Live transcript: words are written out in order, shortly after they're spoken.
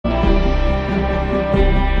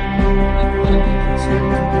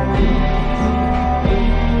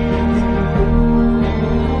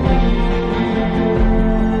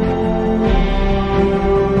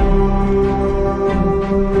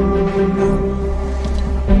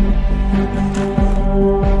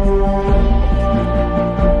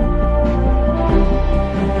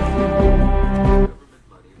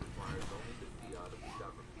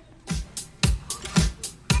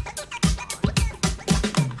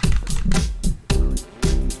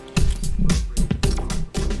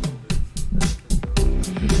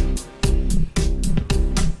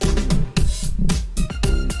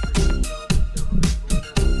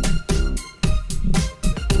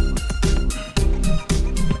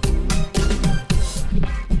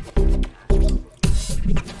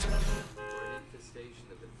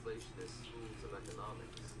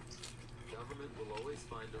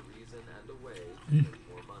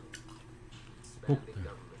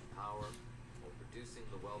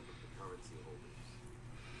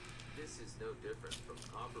is no different from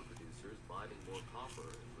copper producers mining more copper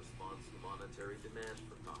in response to monetary demand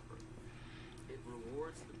for copper. It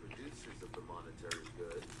rewards the producers of the monetary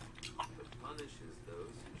good, but punishes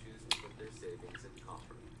those who choose to put their savings in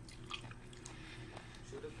copper.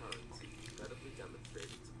 Should a currency credibly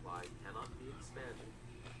demonstrate its supply cannot be expanded,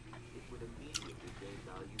 it would immediately gain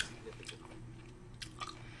value significantly.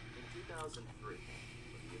 In 2003,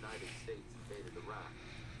 when the United States invaded Iraq,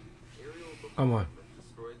 aerial bombardment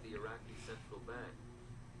destroyed the Iraqi central bank.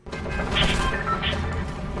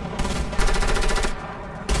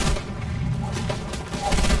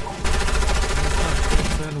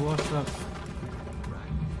 What's up?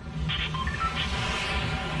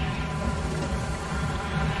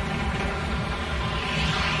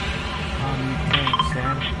 Thanks,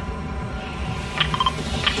 Sam.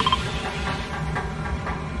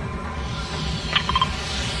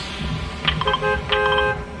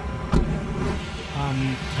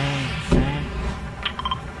 Thanks, Sam.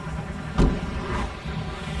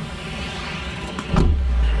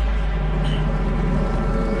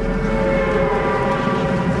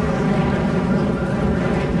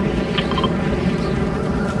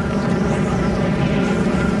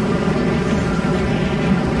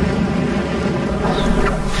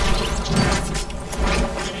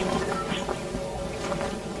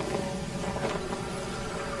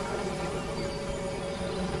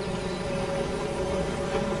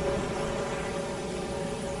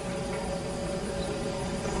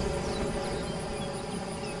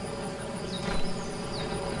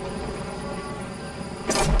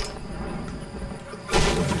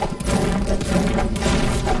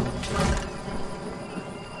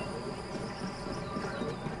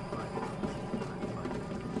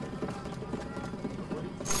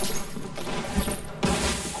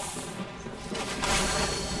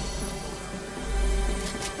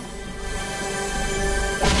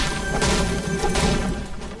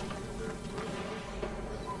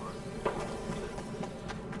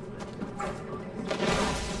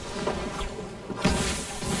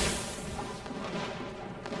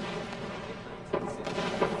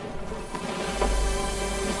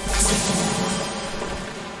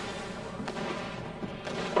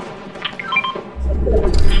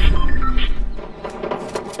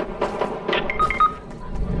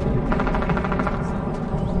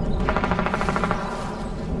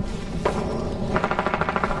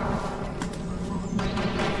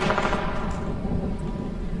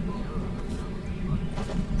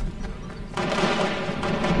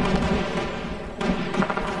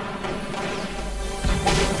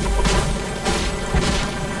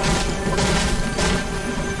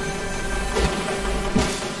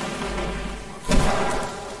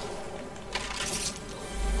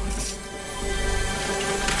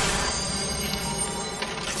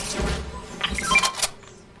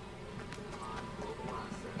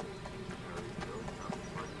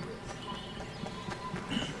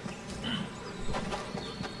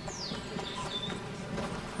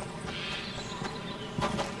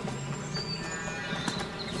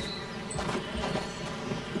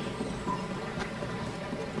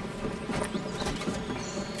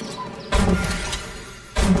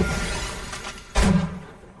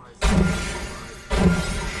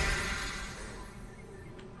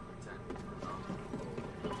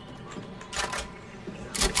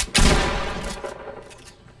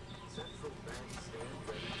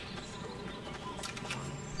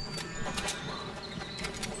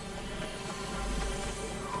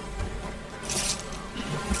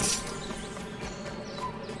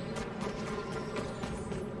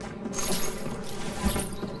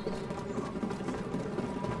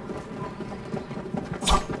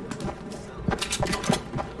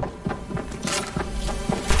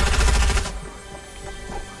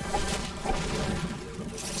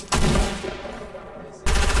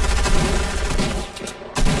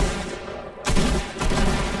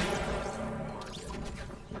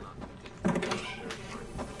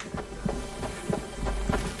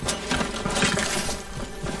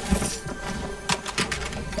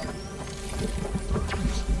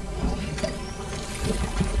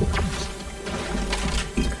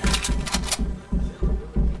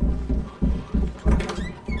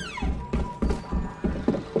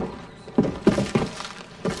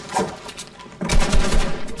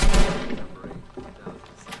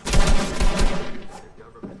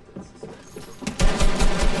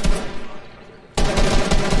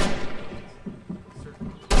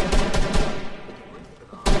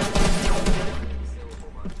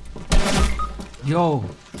 Yo.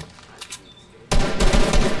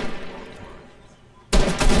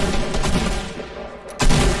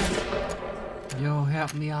 Yo,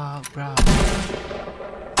 help me out, bro.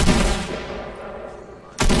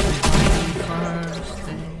 first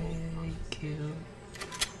they kill,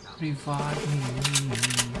 revive me.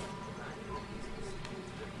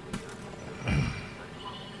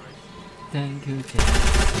 Thank you,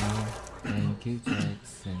 Jackson. Thank you,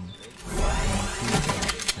 Jackson. Thank you,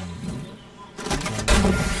 Jackson.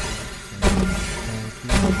 Thank you,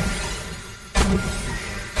 Jackson.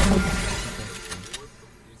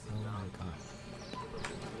 Oh my God.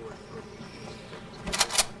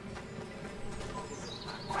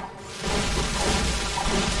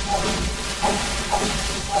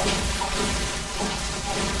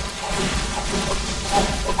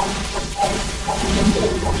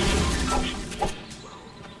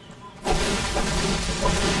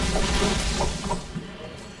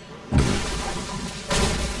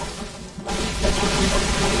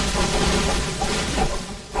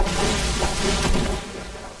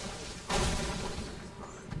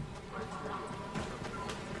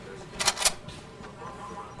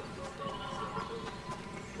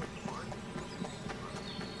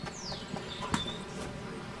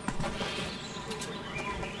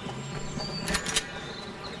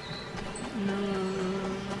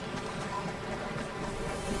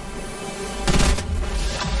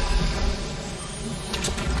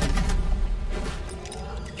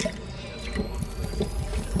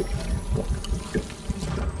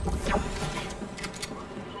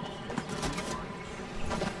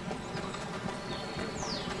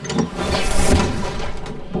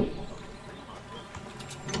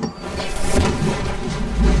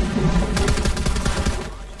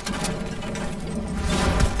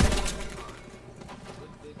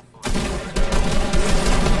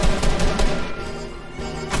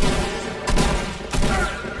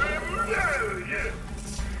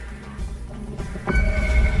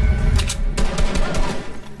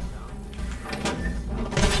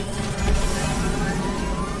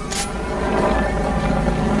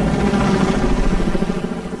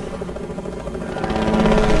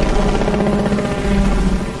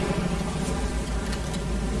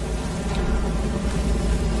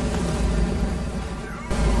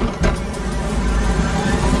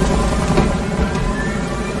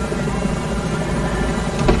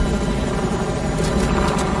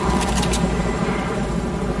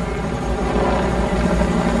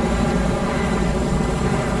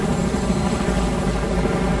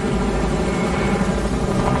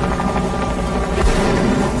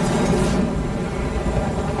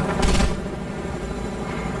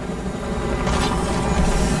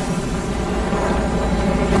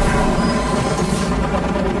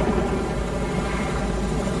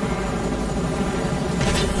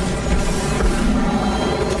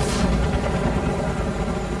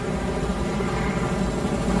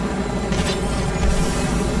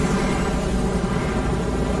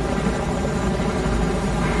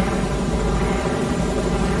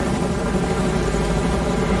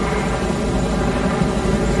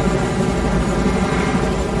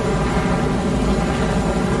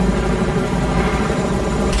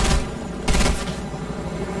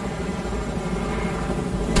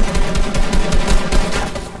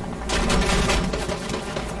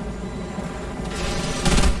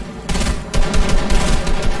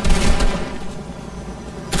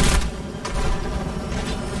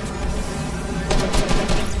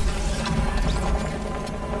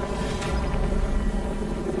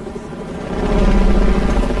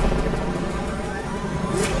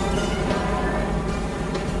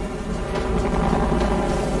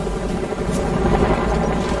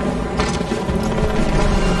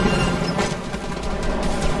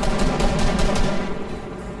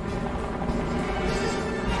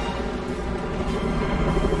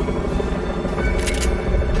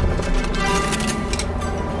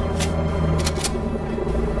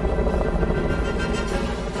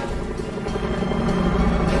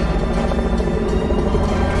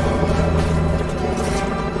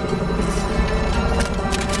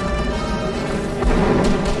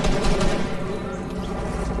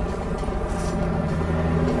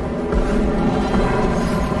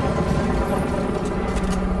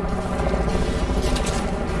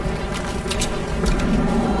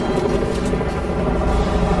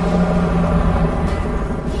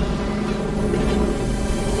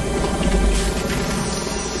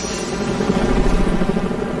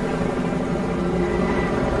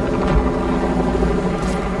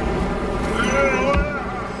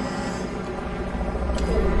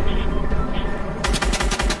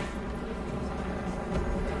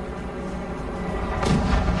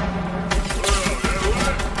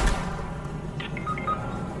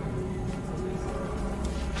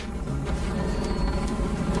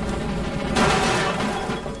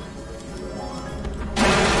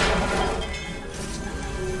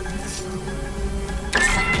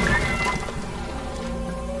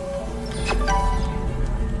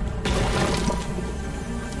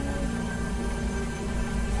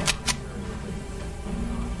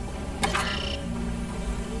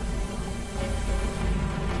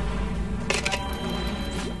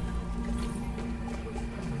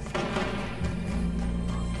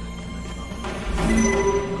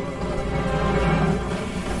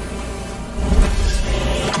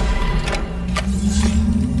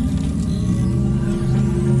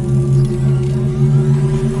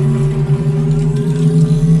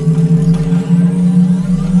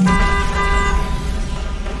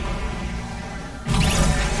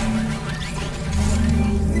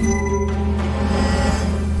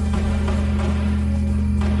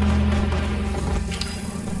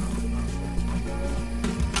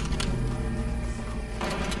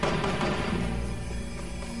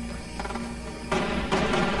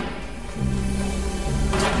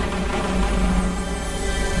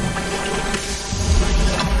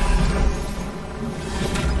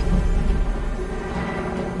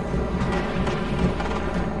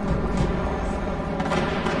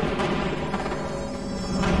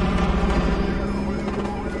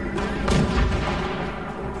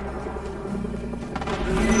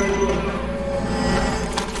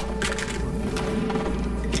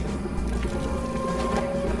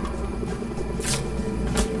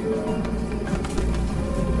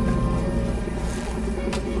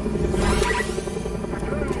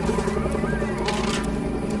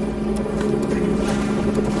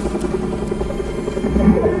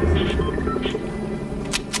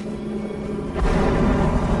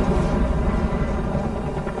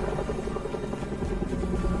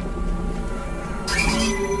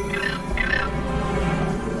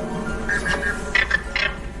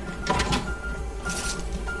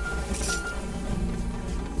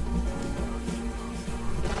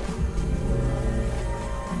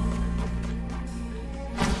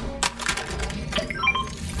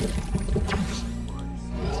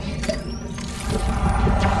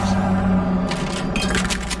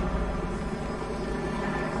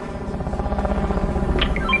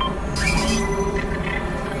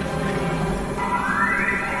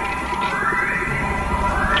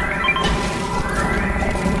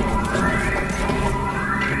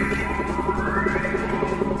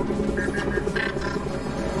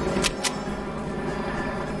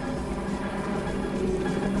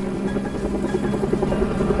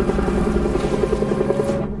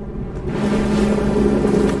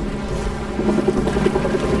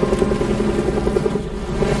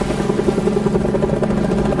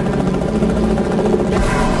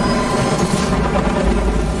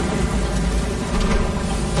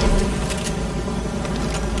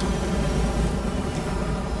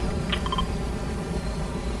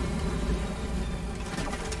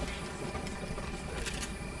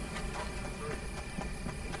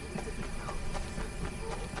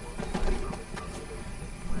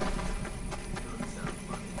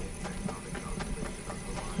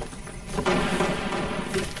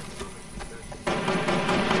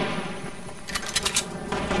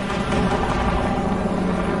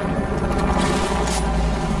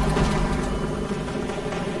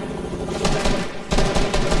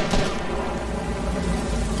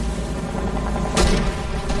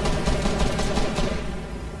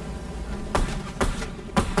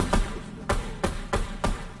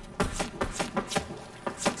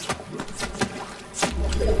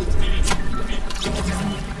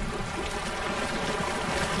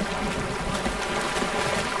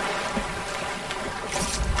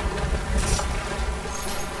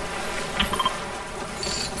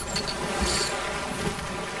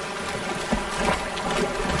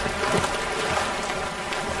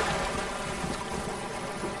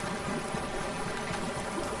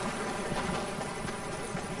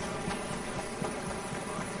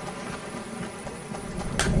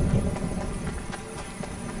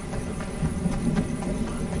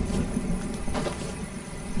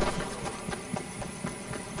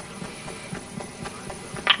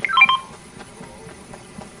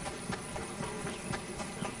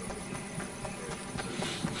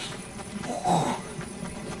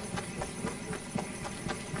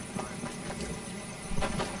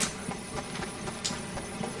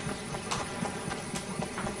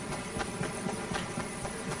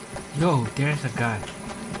 Yo, there's a guy.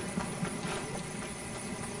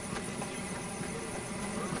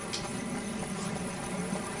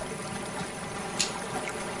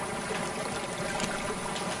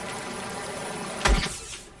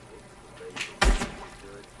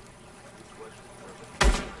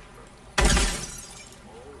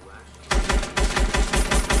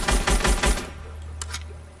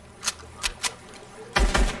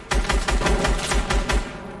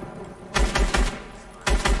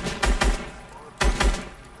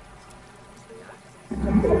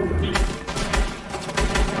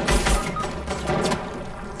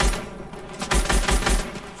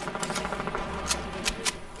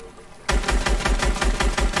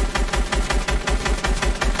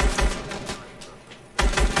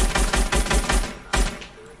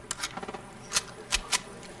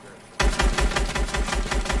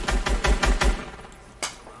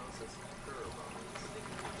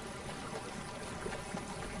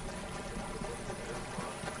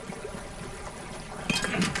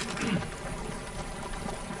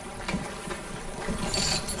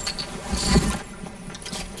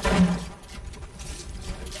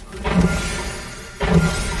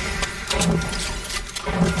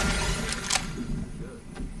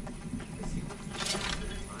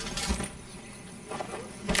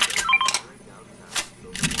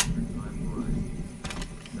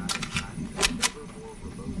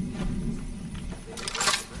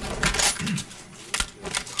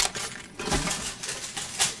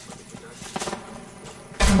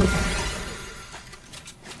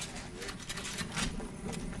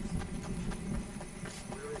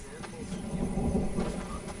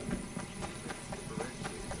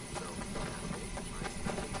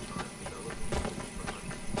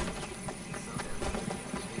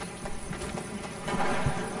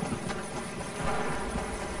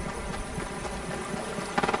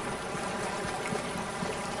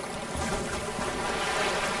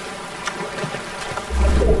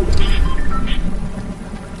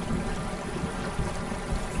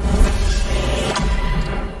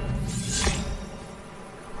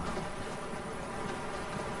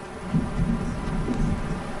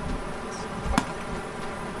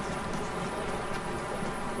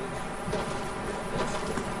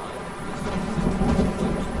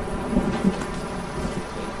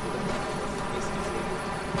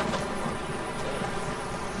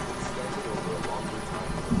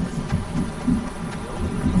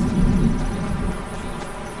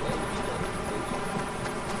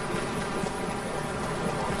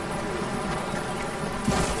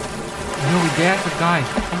 There's a guy.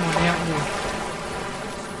 Someone out there.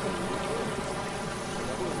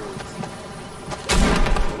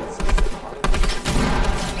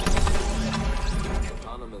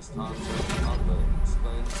 Economist Hans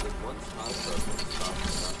explains that once time preference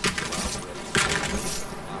stops allowing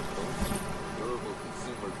capital, durable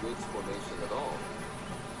consumer goods formation at all,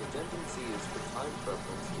 the tendency is for time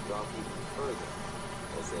preference to drop even further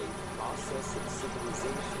as a process of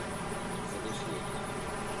civilization is initiated.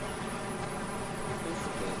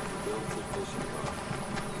 Fisherman who builds a fishing rod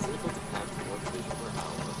is able to catch one fish per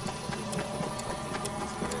hour when the fisherman hunting with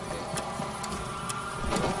his bare hands.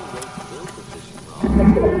 The only way to build a fishing rod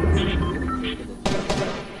is to dedicate an entire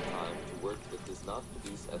time to work that does not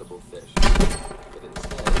produce edible fish, but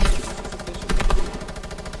instead uses fishing rod.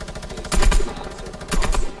 It is an uncertain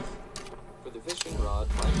process, for the fishing rod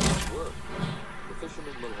might not work. The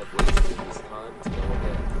fisherman will have wasted his time to no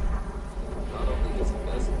avail. Not only does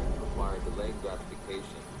investment require delayed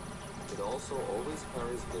gratification, it also always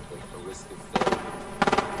carries with it a risk of failure.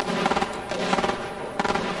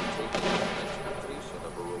 Taking the expectation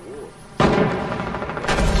of a reward.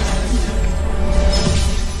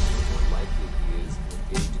 The more likely he is to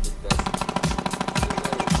engage in investment.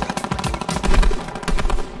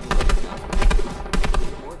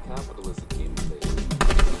 The more capital is accumulated,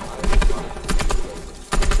 the higher the price is accumulated,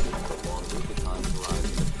 the longer the time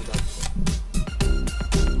horizon of production.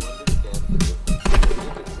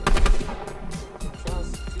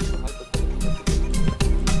 Contrast two hypothetical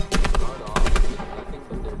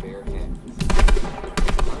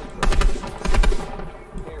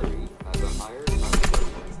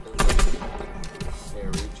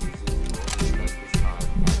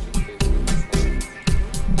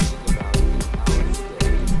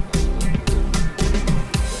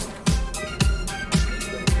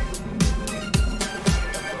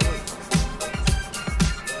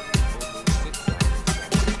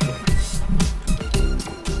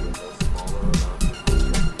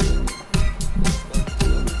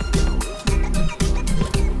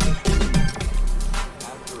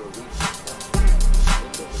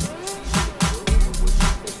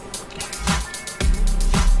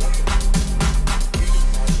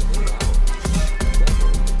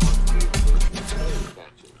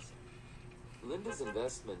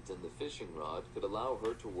investment in the fishing rod could allow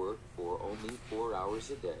her to work for only 4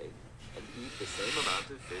 hours a day and eat the same amount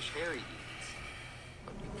of fish Harry eats.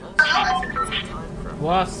 But because she has a lower time preference,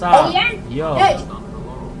 What's up? Yo. it's not her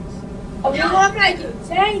laurels. Oh, you want me to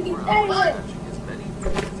dang it, dang it. Catching as many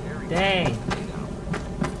fish as Harry Dang. can in 8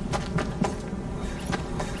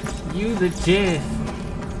 hours. You the Jiff.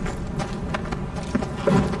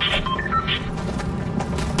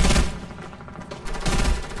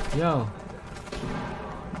 Yo.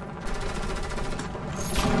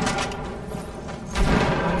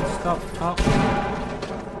 Why don't you stop talking?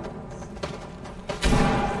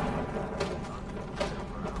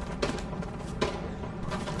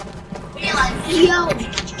 Yo.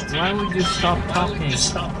 Why would you stop talking?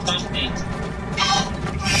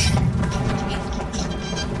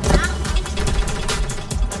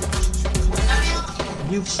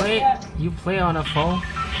 You play on a phone?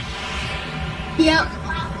 Yep.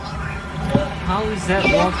 How is that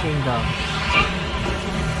working though?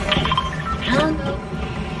 I don't know.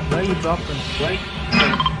 Where you dropping? Right?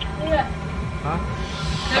 Yeah. Huh?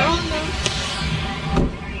 I don't know.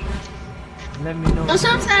 Let me know. No,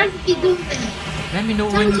 sometimes you do that. Let me know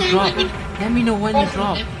when you drop. Let me know when you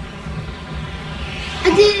drop. I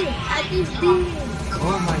did. I just did.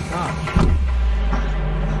 Oh my god.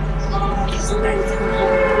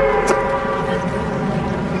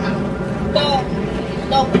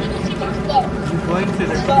 No. You going to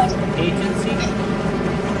the agency?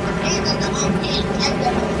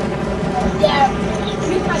 Yeah.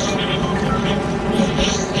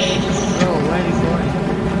 Bro, where are you going?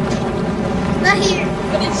 Not here.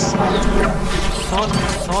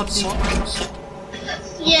 Salty.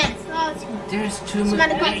 Yeah, salty. There's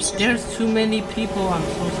too many people. I'm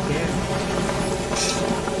so scared.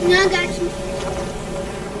 No, I got you.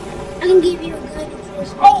 I can give you a good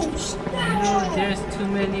excuse. Oh, snap! No, there's too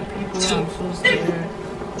many people. I'm so scared.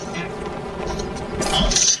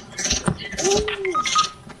 Ooh.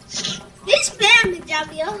 He's spamming,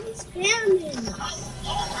 Javier. He's spamming.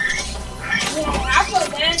 Yeah, I feel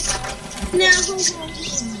bad. No,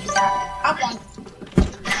 I want.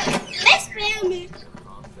 Let's spam it.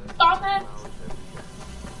 Stop it.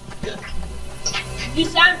 You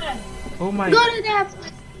sound it. Oh my. Go to that.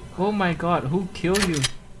 Oh my god. Who killed you?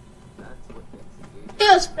 It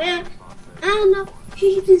was spam. I don't know.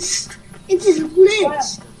 It just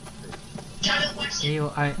glitched.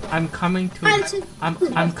 Yo, I'm coming to.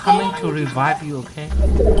 I'm coming to revive you. Okay.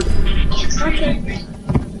 Okay.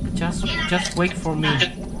 Just wait for me.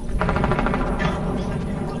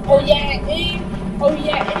 Oh yeah,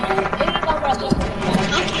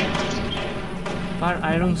 But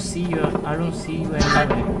I don't see you. I don't see you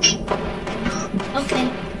anywhere. Okay.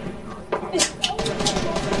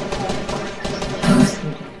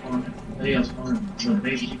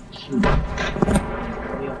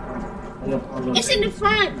 It's in the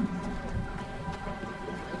front.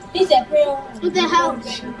 With the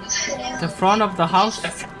house. The front of the house?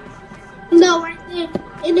 No, right there.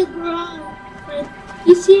 In the garage. Right.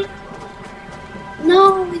 You see it?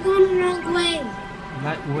 No, we're going the wrong way.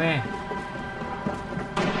 Like where?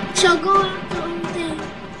 So go out the whole thing.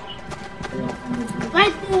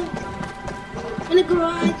 Right there. In the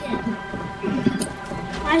garage.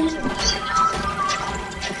 Right here.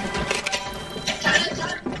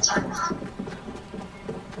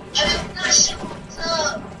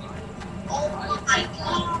 Oh my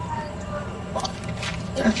god.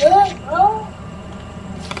 It's good, bro.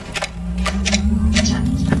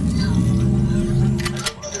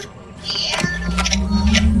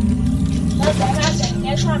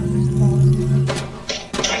 That's not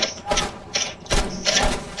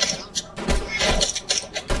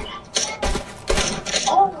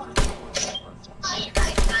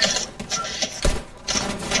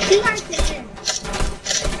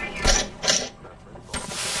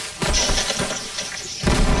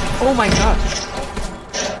Oh my god.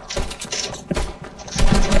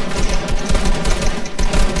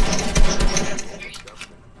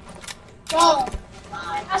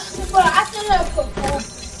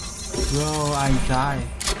 Bro, I die.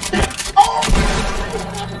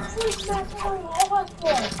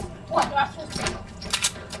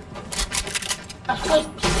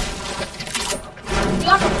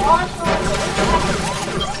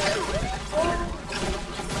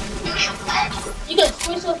 You can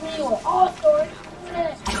switch with me or all stores.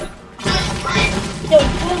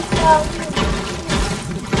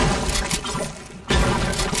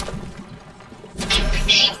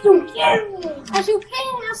 As you can,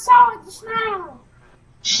 I saw it just now.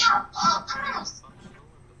 Shut up.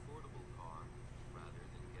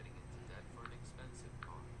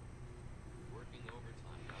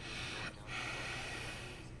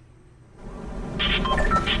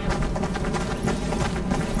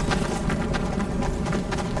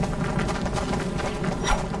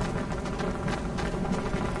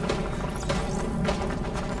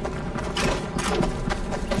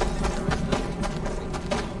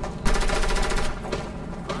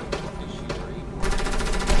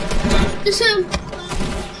 Listen.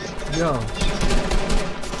 Yo.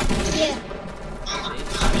 Yeah.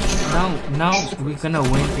 Now we're gonna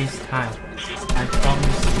win this time. I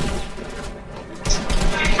promise you.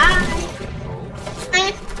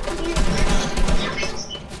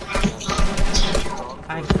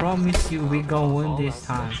 I promise you we're gonna win this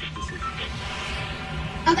time.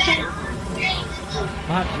 Okay.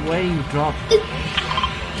 But where you drop?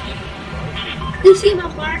 You see my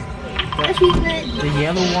mark? That's what you meant. The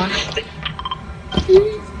yellow one? Yep.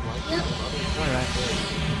 Alright.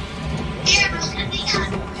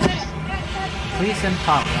 Freeze and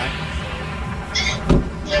pop, right?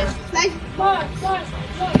 Yeah. Like,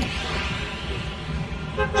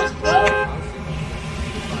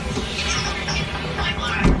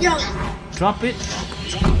 yo. Drop it.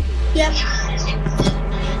 Yep.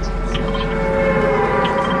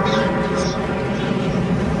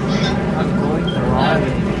 I'm going to run it.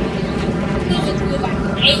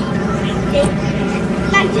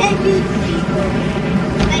 Like JB.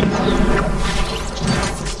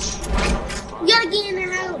 You gotta get in the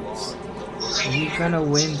house. We're gonna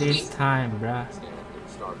win this time, bruh.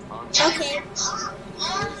 Okay.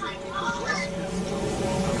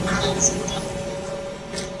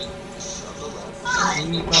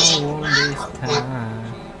 We gonna win this time.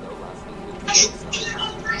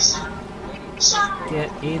 Get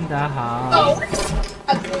in the house.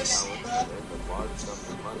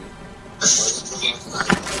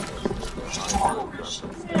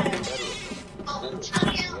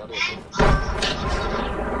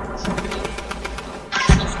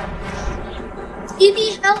 You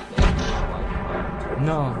need help?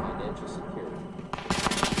 No.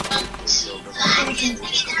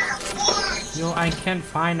 Yo, I can't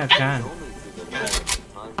find a gun.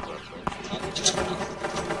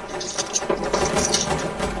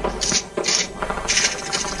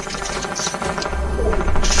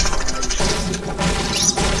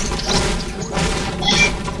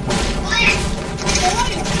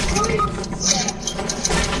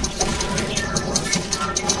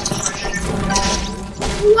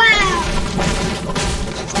 Wow.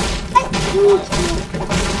 That's huge.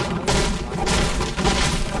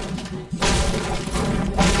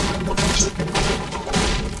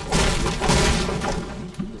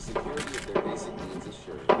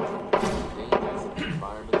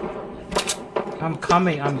 I'm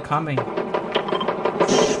coming. I'm coming.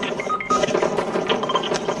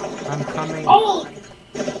 Oh.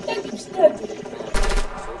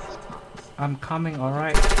 I'm coming,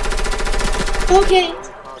 alright. Okay.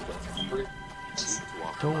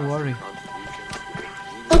 Don't worry.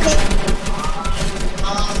 Okay.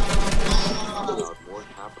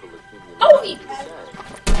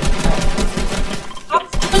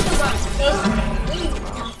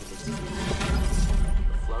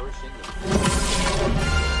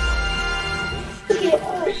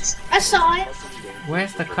 I saw it.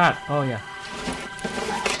 Where's the cut? Oh yeah.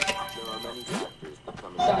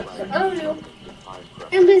 I don't know.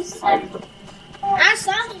 And this, I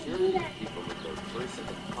saw him do that.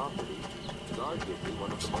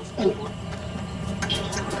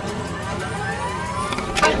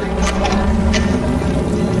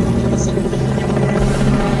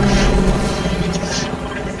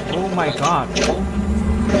 Oh my god.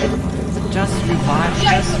 Just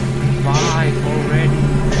revive already.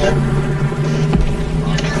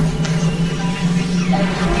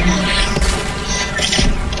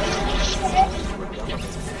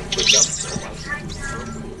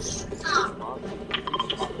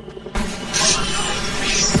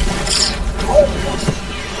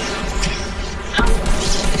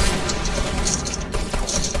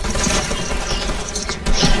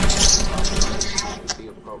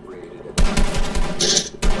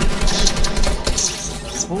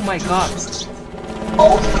 Oh my god.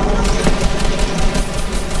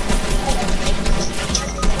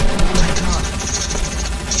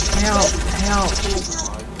 Help, help.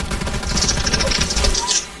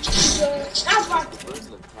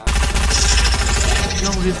 No,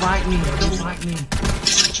 revive me, revive me.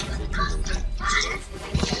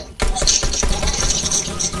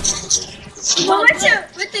 Well,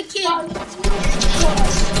 with the kid.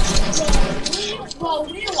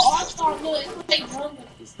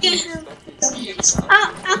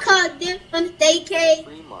 I'll call them when they came.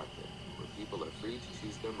 Free market, where people are free to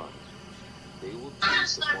choose their money. They will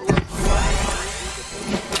choose the form of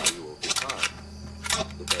value over time.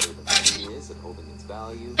 The better the money is at holding its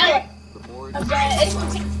value, the more it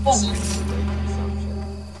consumption,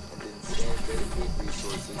 and instead dedicate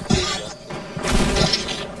resources to production.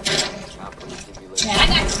 Capital accumulation.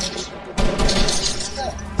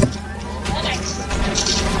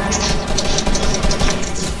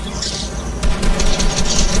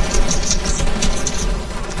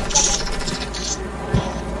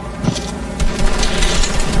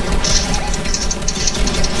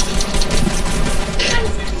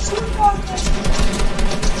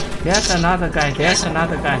 another guy. There's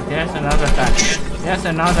another guy. There's another guy. There's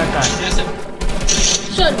another guy.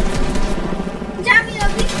 Shut up. Jabby, a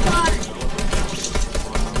big spot.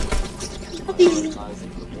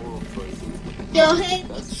 Yo, hey.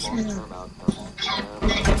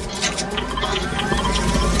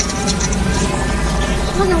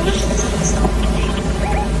 Hold on.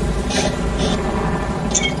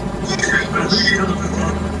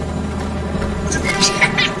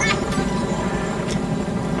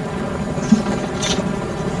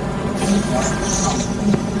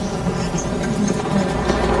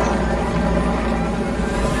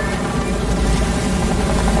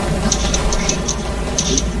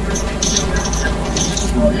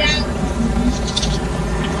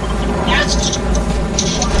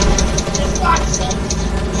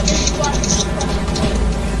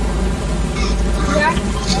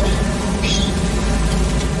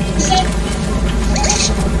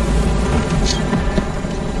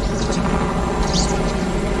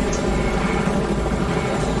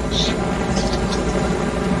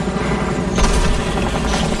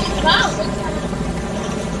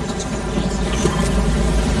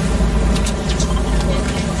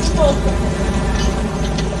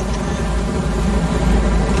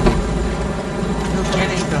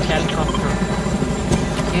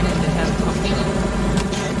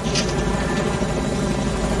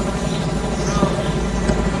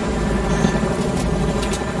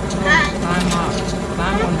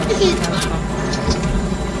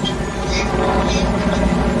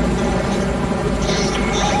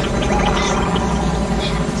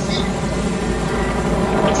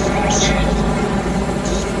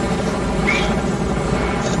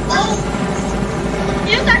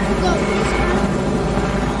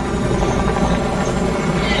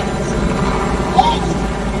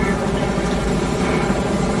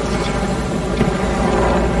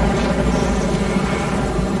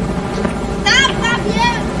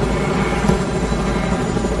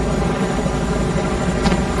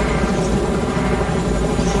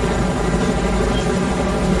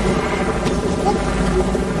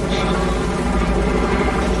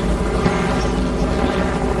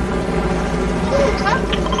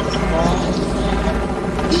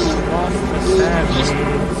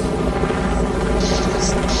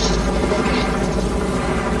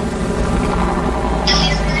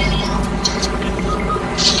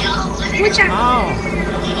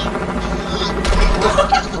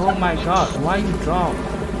 Oh my god, why you drop?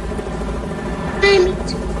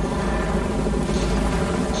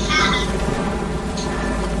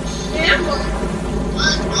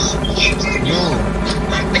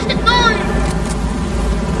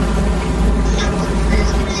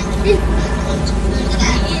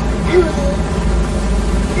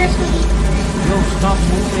 Yo, stop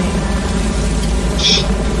moving.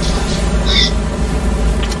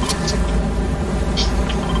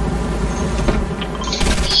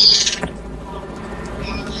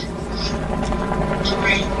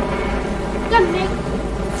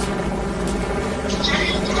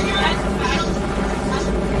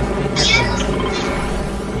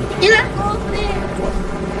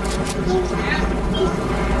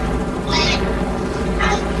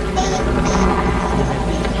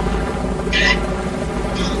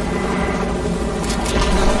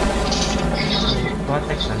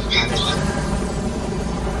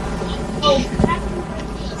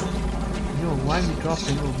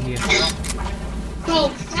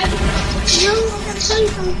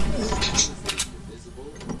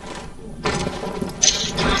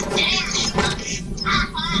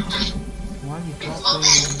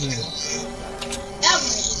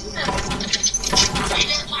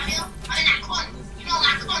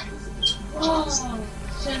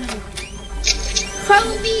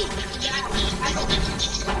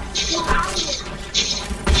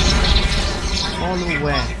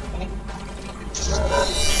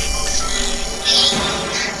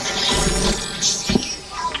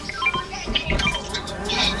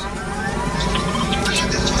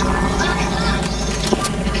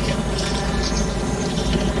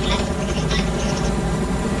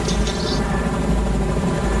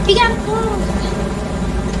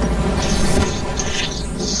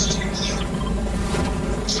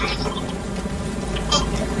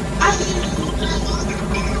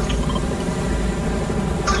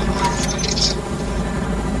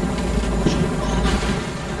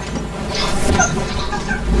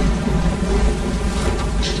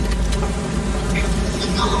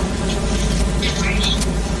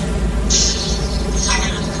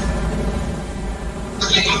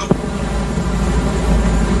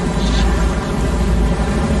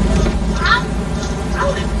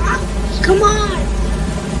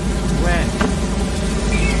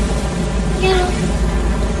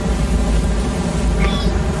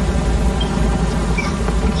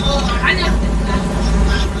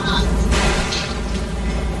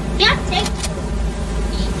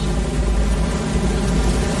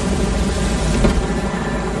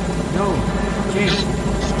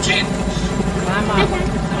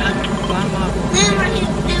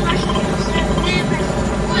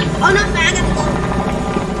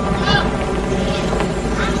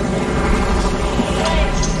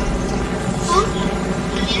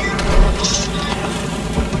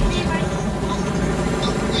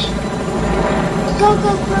 Go, go,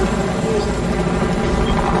 go.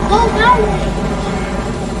 Go that way.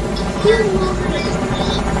 He's over there.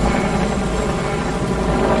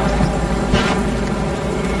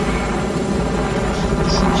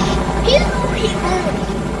 He's over here.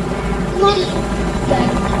 Come on.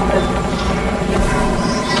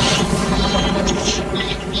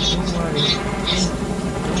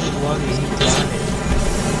 Don't worry, he got it.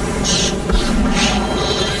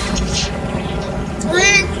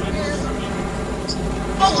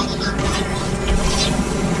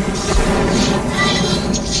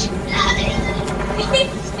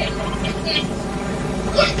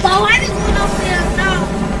 But why did you go up there now?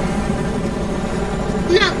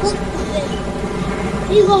 No, go there.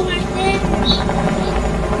 You go right there.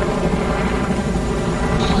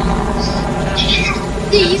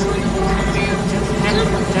 See, you want to go up there?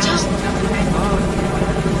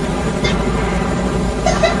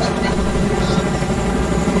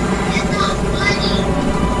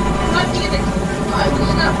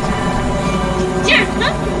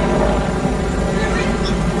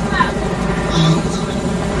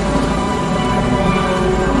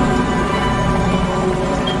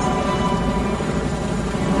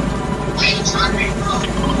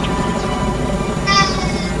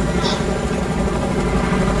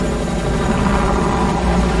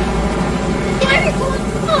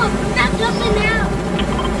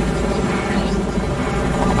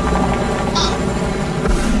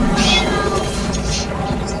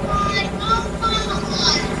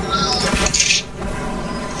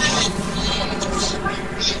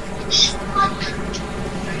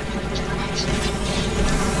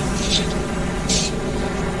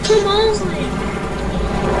 Come on.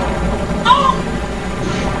 Oh!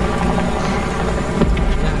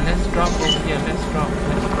 Yeah, let's drop over here. Let's drop.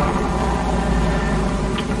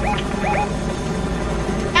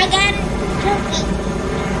 I got it.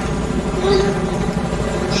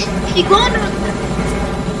 Keep going up.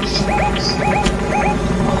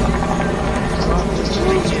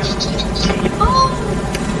 Oh!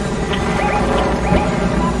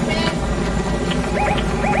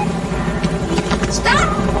 Stop,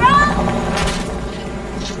 bro!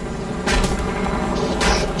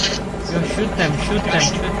 Yo, shoot them.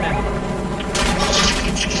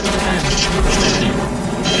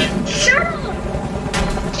 Shut up!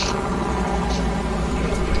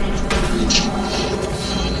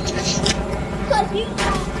 Cause you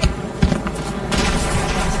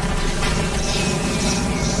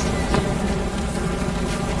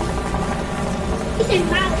He's in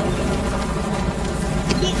my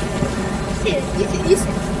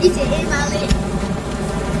He's in my lid.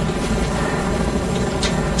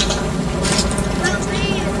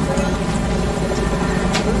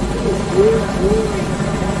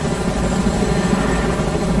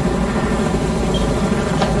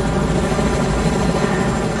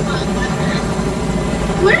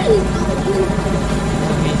 Where are you going?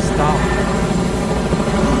 Okay, stop.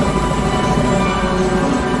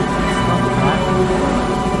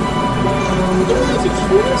 You want to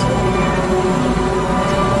choose?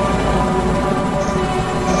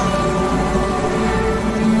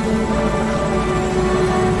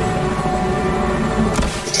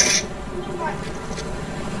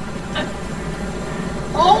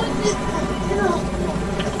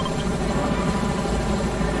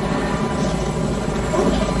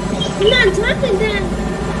 I'm not dropping that.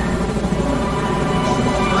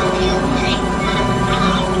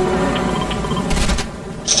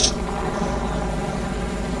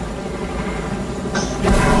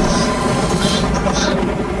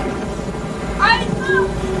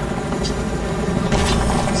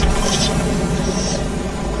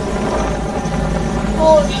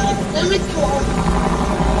 Let me go.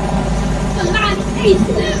 I'm not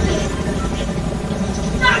 87.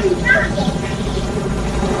 Not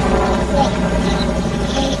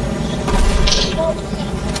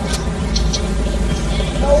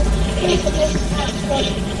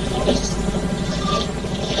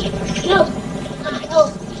No.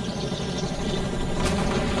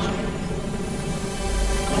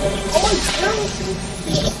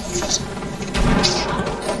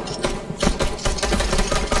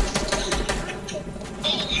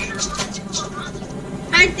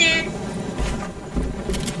 Right there.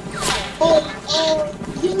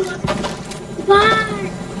 You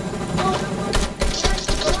Bye.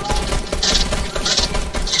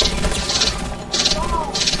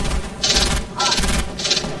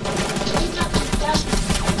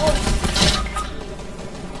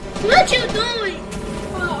 What you doing?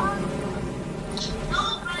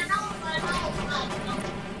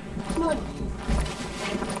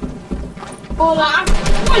 Hold on.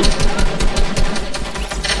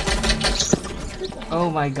 Oh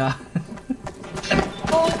my god.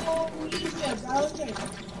 Oh, you just got okay.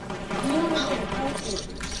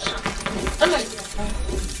 I'm like,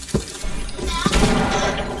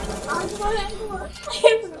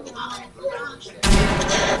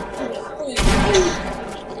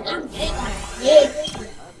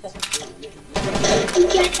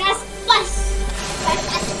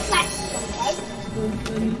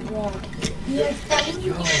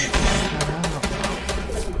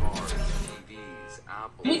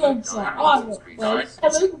 we gonna try all of it.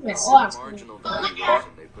 Marginal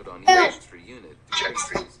valuation they put on each extra unit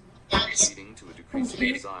decreases, leading to a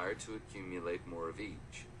decreasing desire to accumulate more of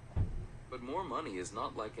each. But more money is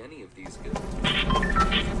not like any of these goods.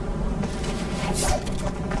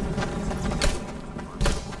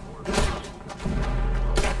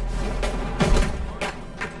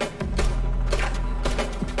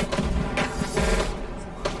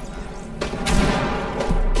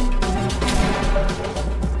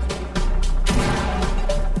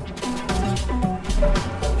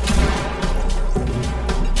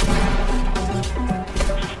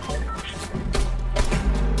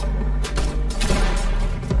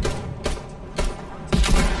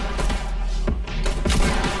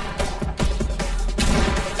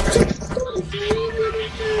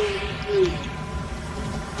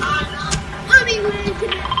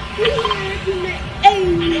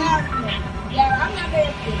 Yeah, I'm not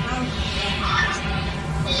very good.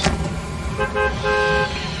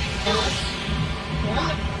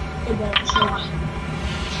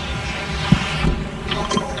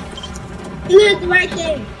 You did the right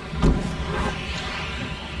thing.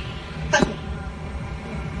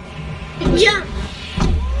 Jump.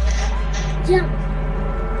 Jump.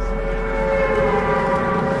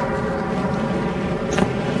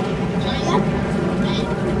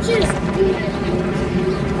 Just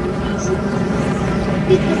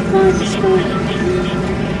get the farthest going.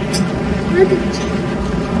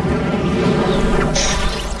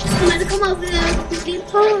 Somebody come over there to get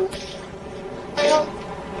home.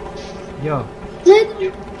 Yo,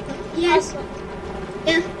 Yes.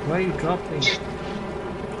 Yeah. why are you dropping?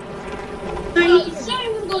 Right here. Sorry,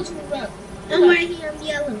 we're gonna go to the road. I'm right here. I'm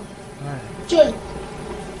yellow. Alright. Sure.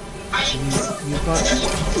 You got...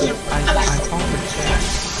 I found the chat.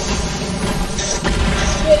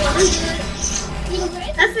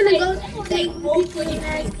 I'm finna go take people for the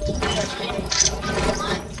last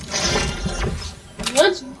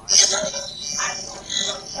What?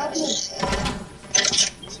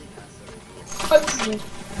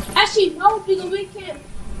 Actually, no, because we can't.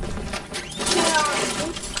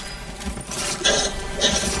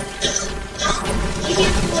 We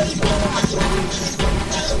can't do what you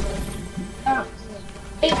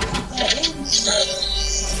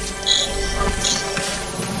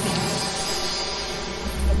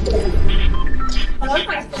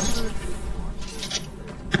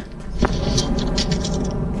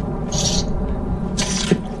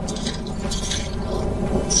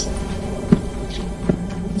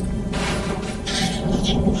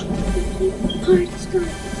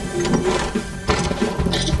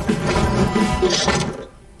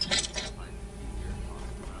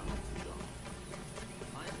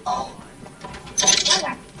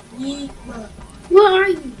Where are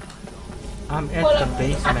you? I'm at the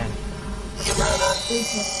basement.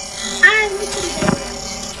 I went to the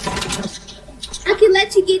basement. I can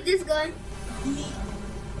let you get this gun.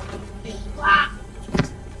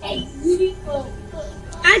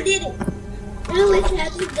 I did it. I'll let you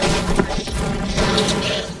have this gun.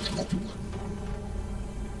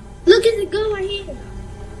 Look at the gun right here.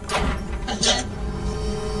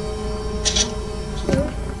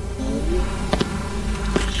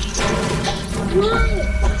 What?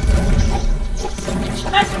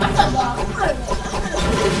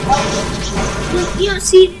 Look, you don't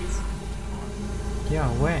see this? Yeah,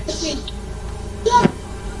 where? Look,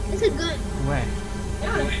 it's a gun. Where?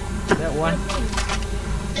 That one?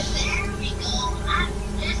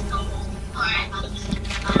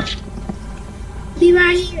 Be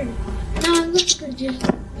right here. No, look at you.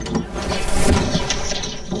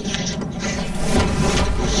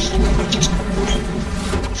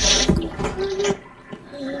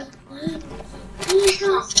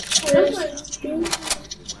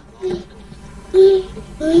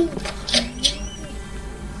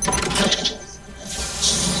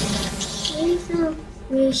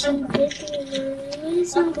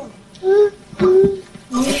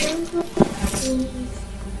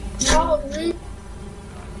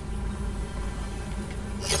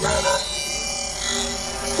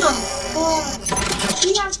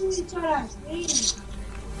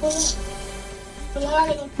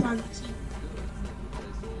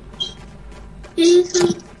 It's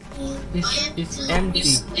empty.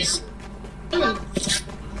 I'm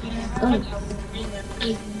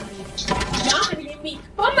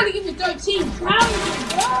gonna give me 13,000, bro. I'm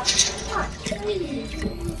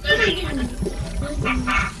gonna give me.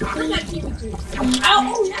 I'm not giving 3.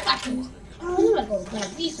 Oh, yeah, I got this. Oh, I'm gonna go back.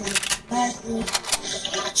 These are last one.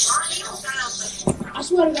 I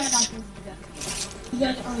swear to God, I got this. You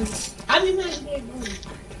guys, I've been playing the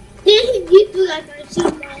game. You do like I see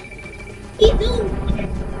that. He do.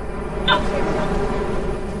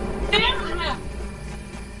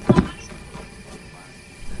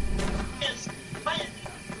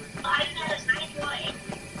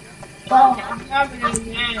 Oh, I'm having a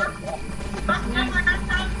nap.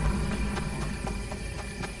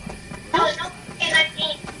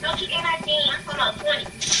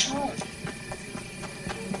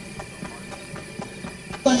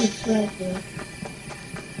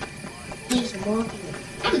 He's walking.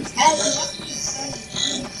 I'm tired.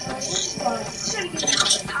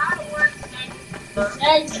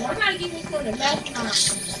 I'm not giving this for the last time.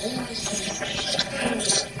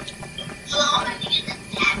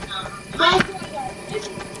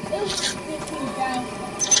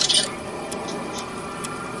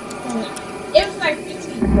 It was like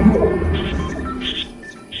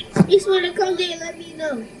 15. He's wanna come there and let me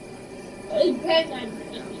know. It paid like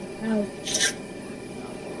 15,000.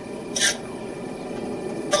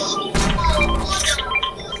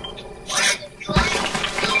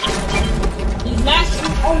 These last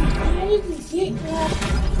two, oh, yeah, you can get that.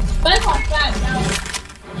 But it's like $5.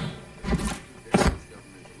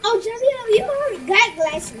 Oh, Johnny, you already got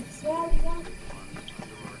glasses.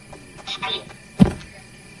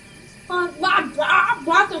 I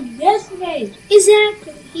bought them yesterday.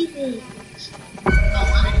 Exactly, he did.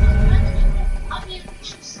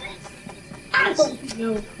 I don't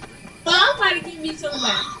know. But I'm about to give me some of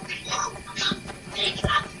that.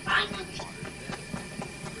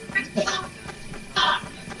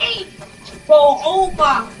 Bro, oh my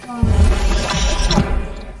God.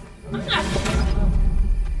 I'm not.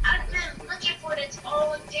 I've been looking for this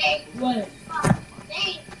all day. What?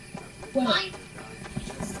 What?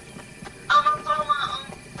 I'm on my own.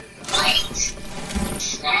 Wait.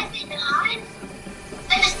 79?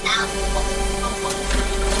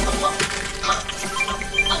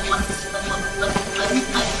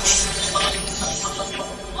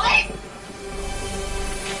 What?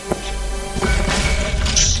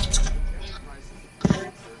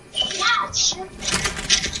 Yeah, sure.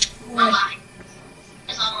 Bye-bye.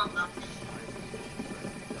 That's all I'm about.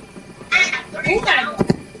 Who got it?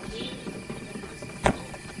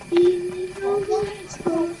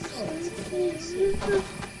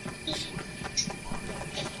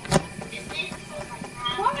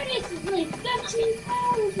 Why this is like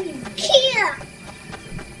 13,000? Here.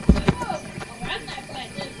 Oh, I'm not glad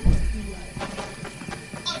this is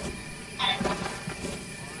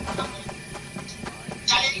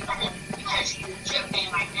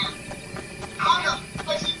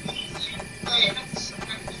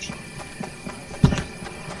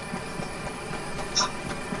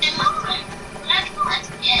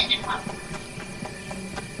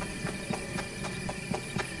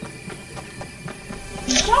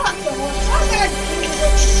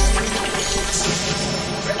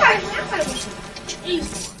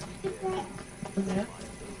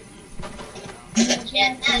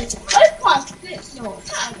let's watch this. No,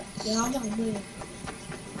 I'm not doing it.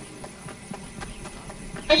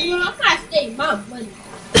 And you know, I'm not staying my money.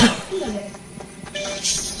 You know that.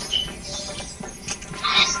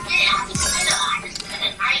 Yeah,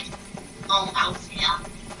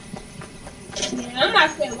 I'm not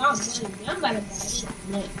staying my money. I'm about to buy this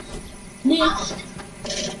next.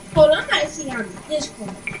 Hold on, I'm not seeing on this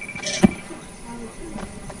one.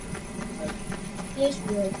 This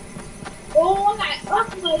one. Oh, I got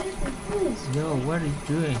upload this one. Yo, what are you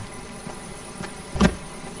doing?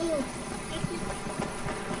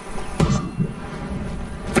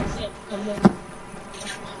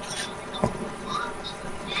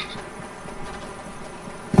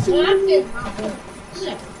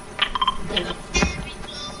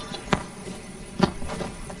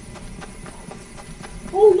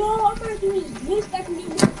 Oh no, I'm gonna do this that can be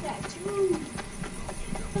more tattoos.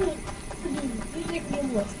 This that can be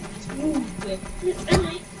more tattoos.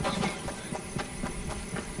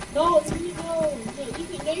 No, you know, you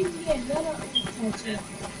can maybe get another tattoo.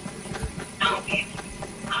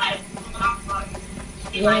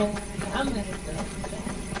 Yeah, I'm gonna go.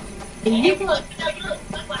 And you look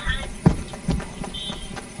behind.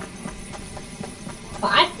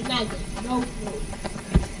 But I cannot get no food.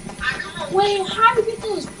 Wait, how do you get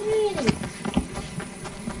those plans?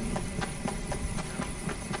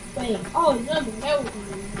 Wait, oh, no, that was me.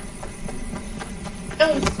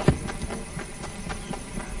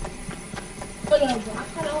 Hold on, bro.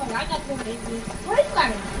 I got one baby. Why you got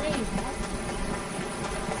a green, bro?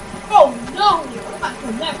 Oh, no. I'm about to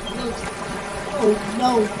left those. Oh,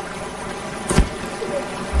 no.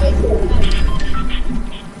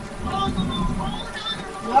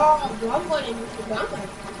 No, bro, I'm going to use it, bro. I'm going to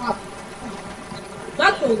pop.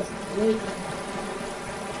 Not those. Wait.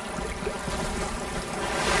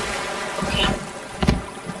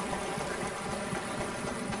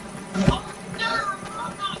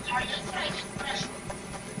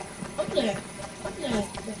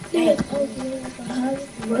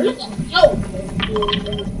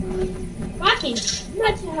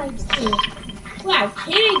 Wow,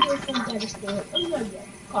 can I do some better stuff? I'm not good.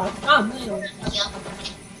 Oh, man.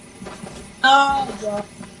 Oh, bro.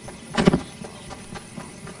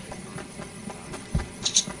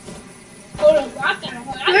 Hold on, bro.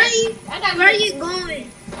 Where are you going?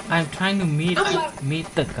 I'm trying to meet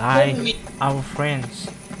the guy, our friends.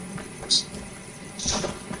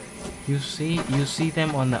 You see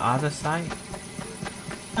them on the other side?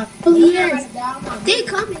 Oh yes, they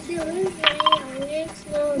coming. They're running.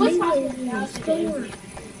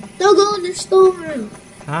 They'll go in the store.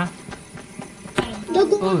 Huh? They'll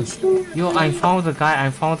go in the store. Yo, I found the guy.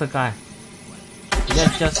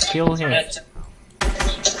 Let's just kill him.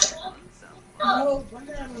 Oh,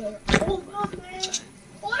 whatever. Oh, man.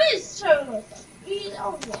 What is Sherlock? He's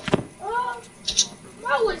over.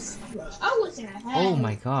 I was in a hat. Oh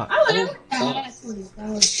my god. I was in a hat for this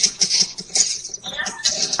guy.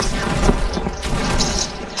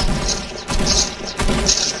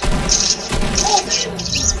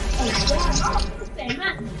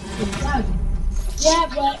 Yeah,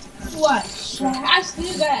 but what? I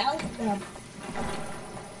still got out of them.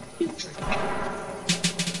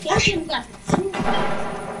 Y'all should got two.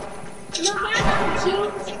 No matter the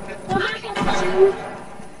shoes. No matter the shoes.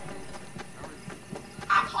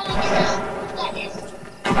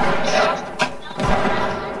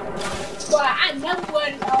 Well, I never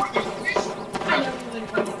would have. I never would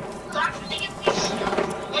have.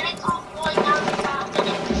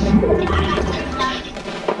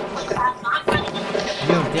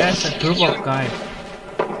 Yo, there's a group of guys.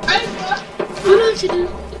 You know what to do.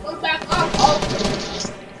 Go back up.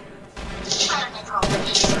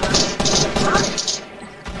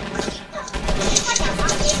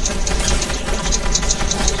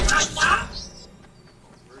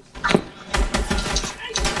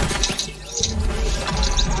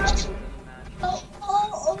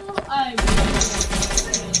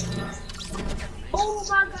 Oh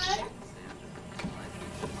my god.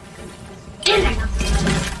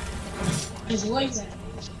 His voice at.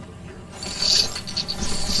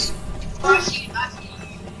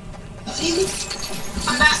 See me?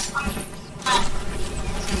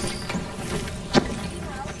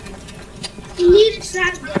 You need a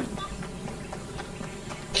shotgun.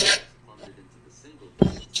 Plummeted into the single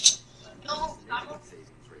digits. Negative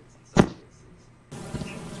savings rates in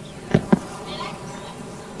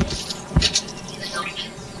some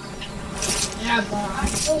cases. Yeah,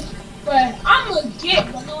 but I'm gonna get,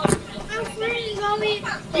 but no, My friend is going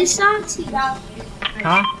in salty.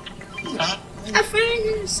 Huh? My friend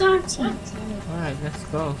is salty. Alright, let's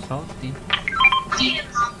go, salty.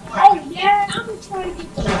 oh yeah, I'm gonna try to get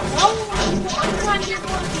the low. I'm trying to get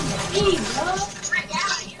one of these, bro.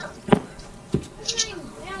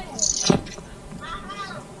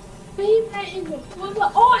 Leave that in the corner.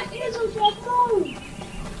 Oh, it is a jet phone.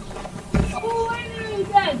 Oh, I know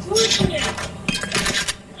that. Do it.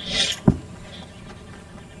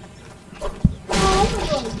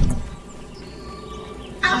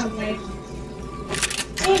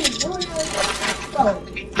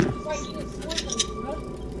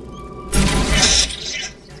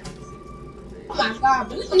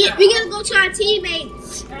 Yeah, we gotta go to our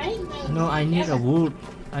teammates. No, I need a wood.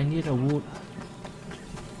 I need to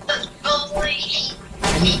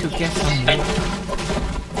get some wood.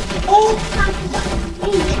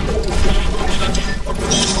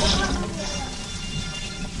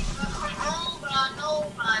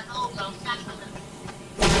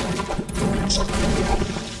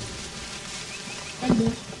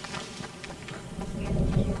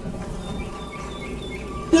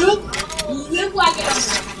 Look like it.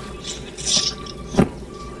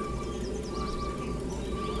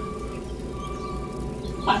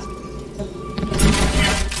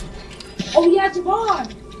 Oh yeah, Javon.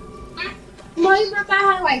 Remember I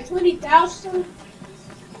had like 20,000?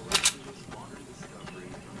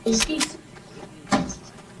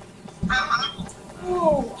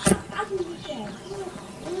 Oh, I can look at it.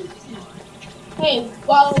 Hey,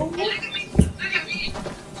 whoa. Look at me.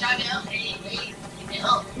 Drive it up. Hey.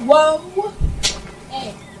 Whoa.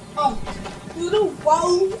 Hey. Do the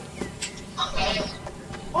whoa. Okay.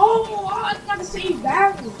 Oh, I got the same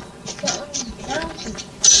barrel.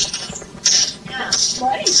 Yeah.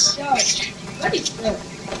 What is that? What is that?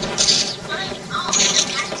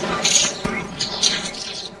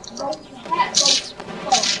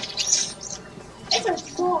 It's a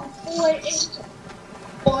small boy.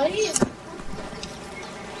 Boy.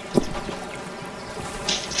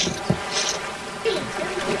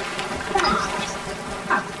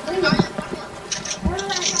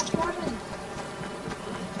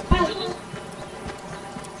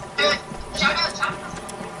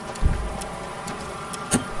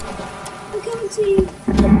 I'm coming to you.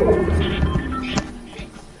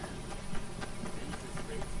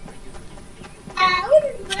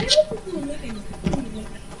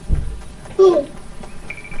 Oh,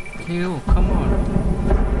 Q, come on.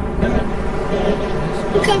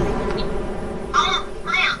 I'm coming.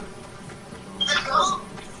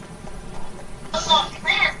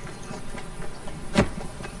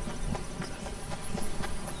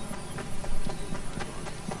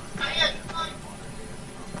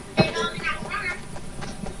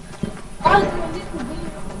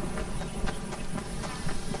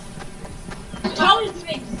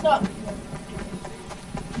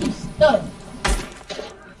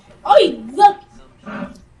 Oh, you look.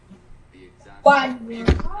 The exact Why?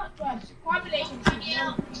 Population.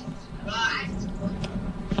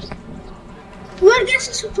 What gets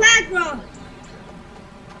us a flag rock?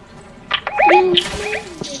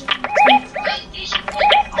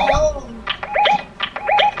 Oh.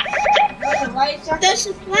 Right, There's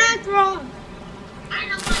a flag rock.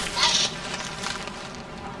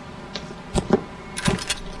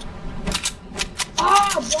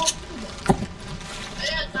 oh, bro.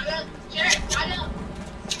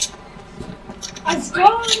 Let's go.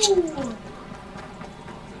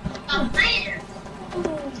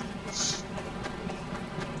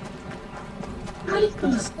 How do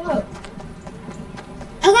you stuck?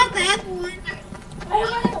 I got the apple one.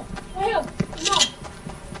 Hey, come on.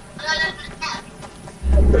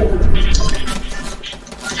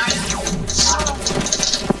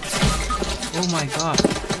 Oh my god.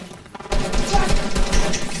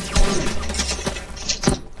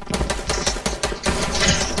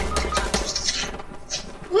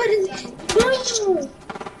 What is it? No!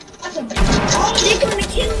 They're gonna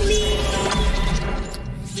kill me!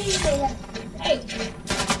 Hey,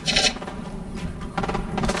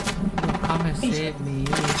 Come and save me.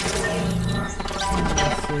 Come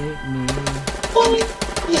and save me.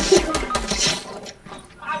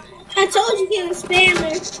 I told you he was a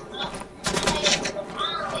spammer.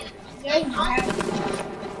 there you have it.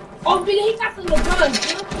 Oh, but he got some of the guns.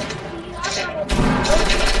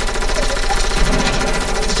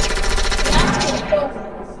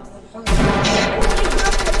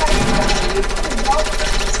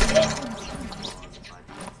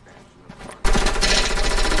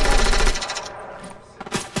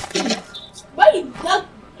 Why you lucky?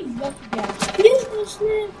 You lucky guy. You go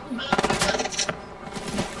snap. Come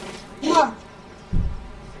on.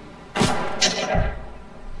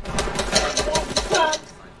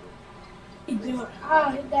 He doing?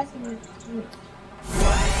 Ah, that's what he's doing.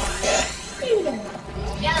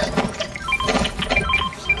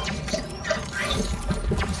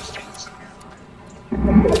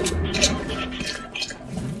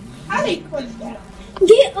 How they quit that?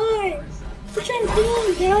 Get on! What you trying to do,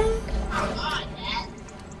 bro?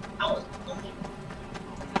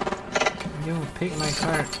 Yo, pick my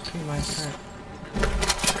card. Pick my card.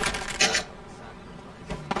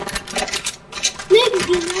 Niggas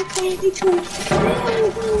get my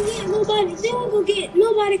car because they won't go get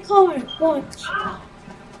nobody car. Watch.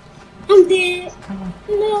 I'm dead. Come on.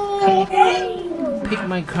 No! Pick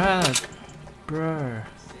my card. Bruh.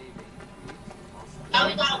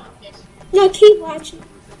 No, keep watching.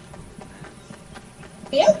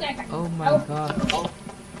 Oh my god.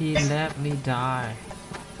 He let me die.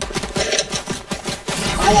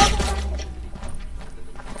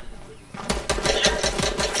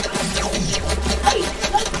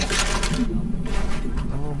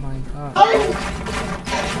 Oh my god.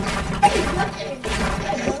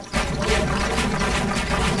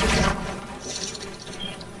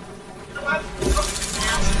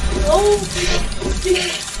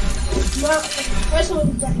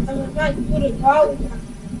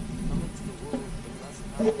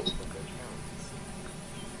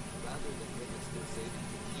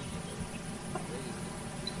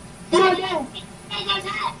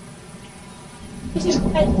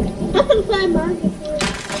 I'm gonna play Mario for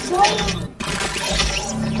it.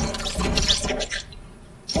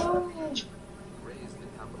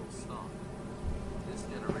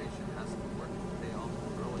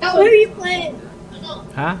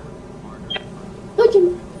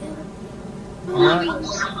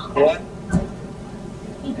 What?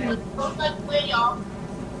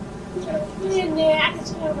 In there, I can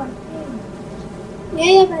smell my food.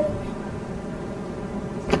 Yeah, better.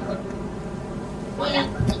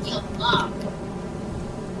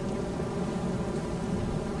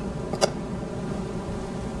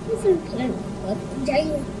 This is playing with Jay.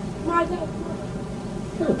 My God.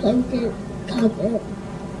 I'm playing with the carpet.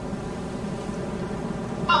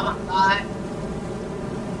 Oh my god.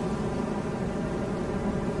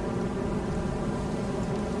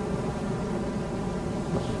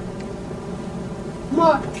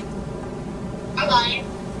 Mark. I'm lying.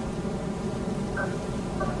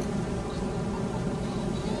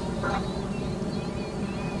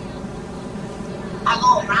 I go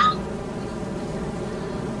around.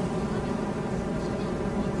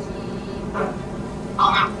 Oh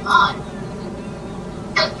my god.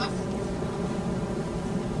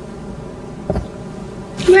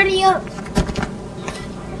 Ready up.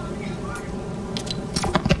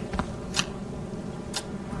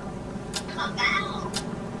 Come down.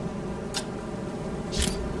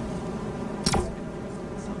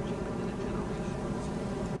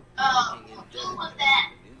 Who was that?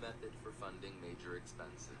 A new method for funding major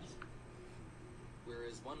expenses.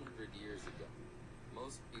 Whereas 100 years ago,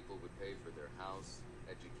 most people would pay for their house,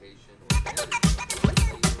 education, or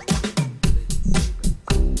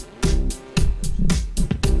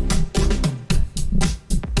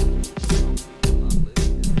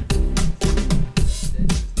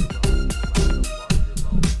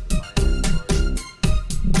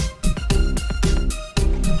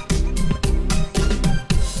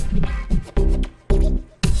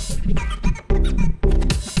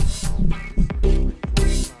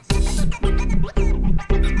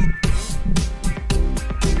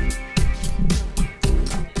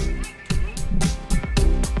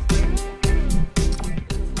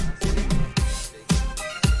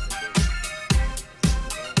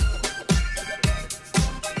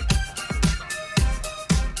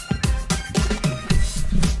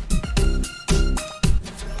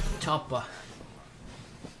Chopper.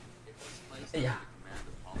 Yeah.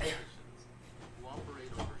 who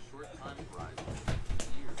operate over short time horizons,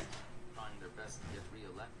 years, trying their best to get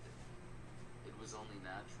re-elected. It was only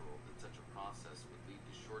natural that such a process would lead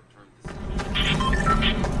to short-term decisions.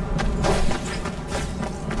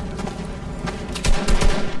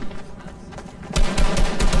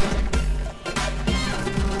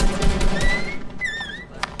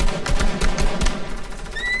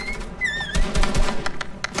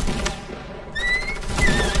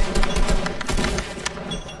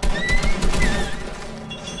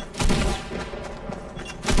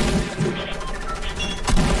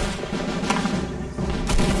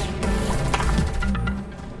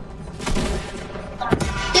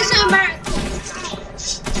 Yes, I'm back.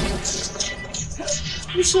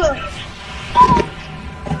 You sure?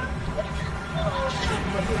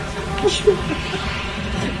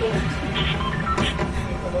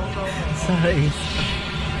 Sorry.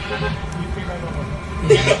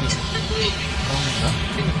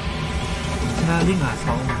 Kenali nga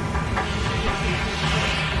sound.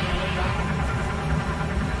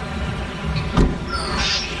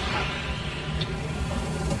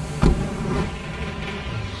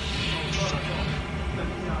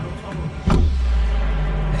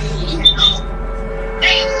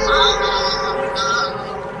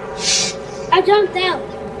 I jumped out.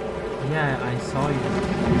 Yeah, I saw you.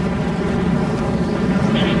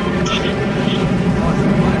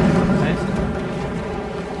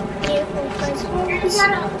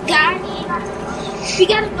 Guys, we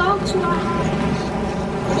gotta go to our house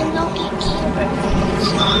and don't get killed.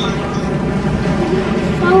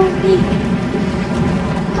 Follow me.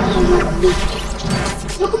 Follow me.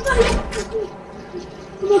 No, come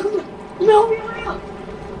on. No, hurry up.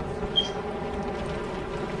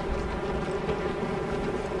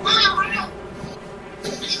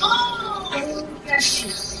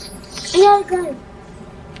 I gotta go.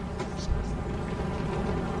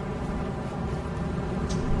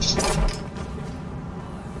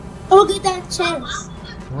 Oh, get that chance.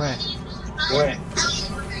 Where?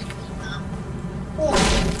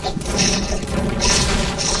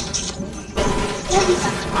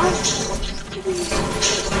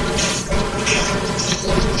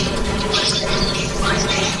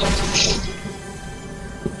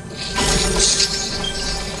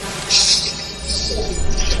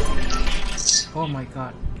 Oh my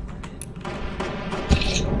god.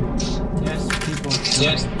 Yes, people.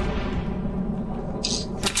 Yes.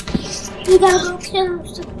 We gotta go kill him.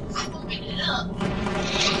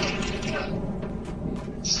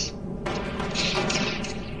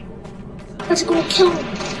 Let's go kill him.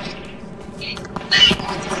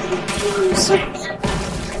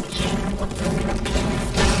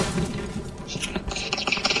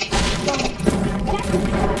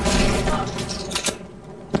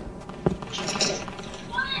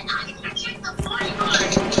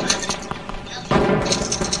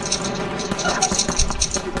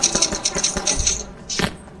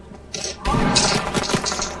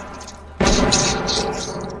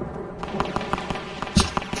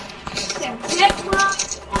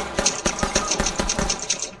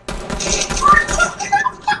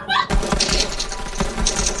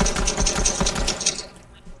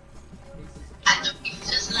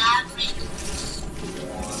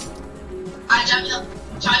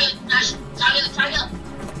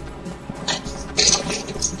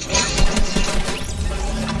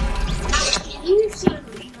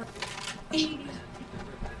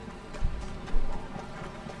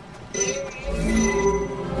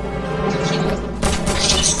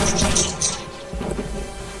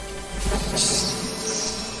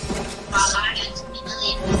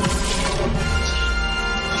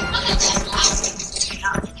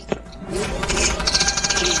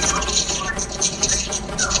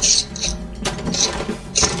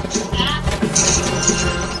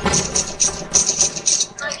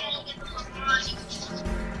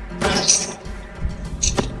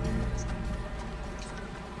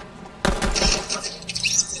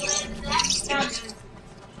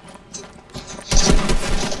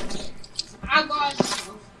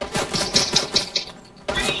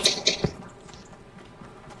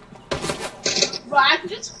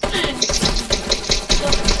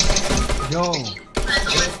 Yo,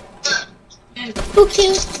 Who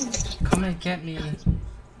killed me? come and get me.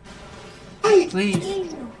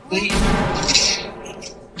 Please.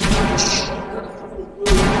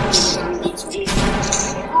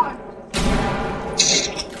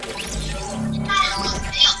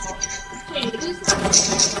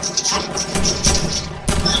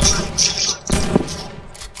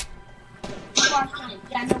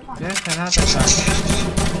 There's another guy.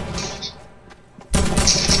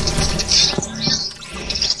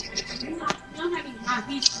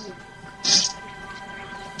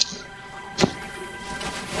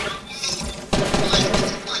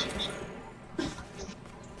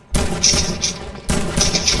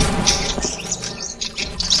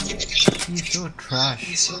 He's so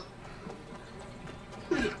trash.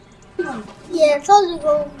 Yeah, I told you to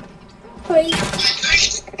go crazy.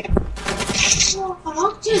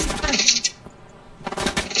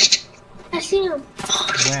 I see him.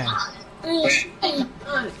 Where?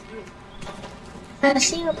 I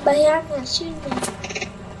see him, but he hasn't seen me.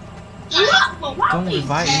 Don't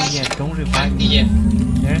revive me yet. Don't revive me yet.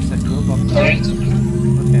 There's a group of guys.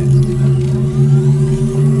 Okay.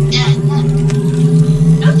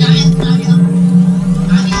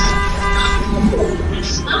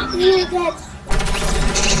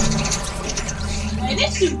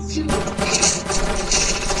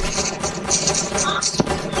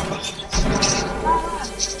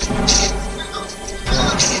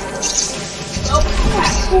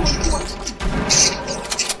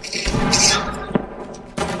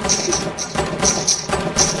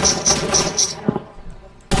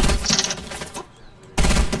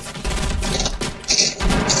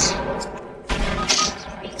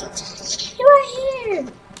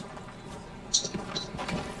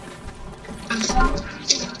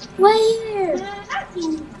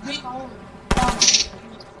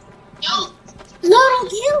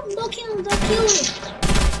 You get don't kill him.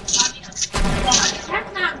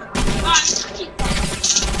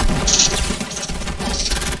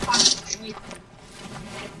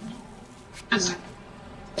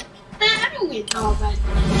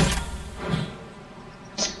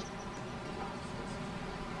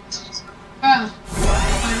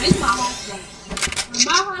 It's my house.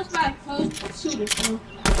 My house right close to the phone.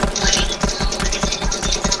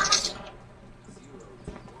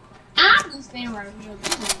 I'm just staying right here.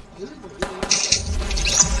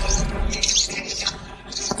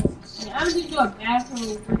 Yeah, I'm just do a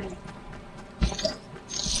bathroom for them.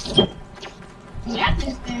 Yeah, I'm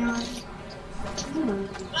just staying right here.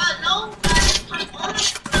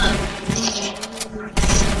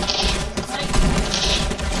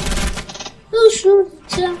 Who's shooting?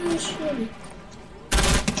 Tell me who's shooting.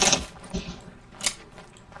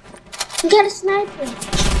 You got a sniper.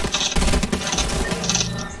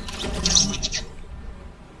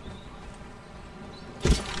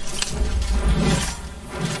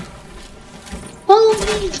 Follow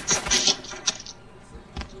me.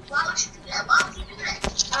 Why would you do that? Why would you do that?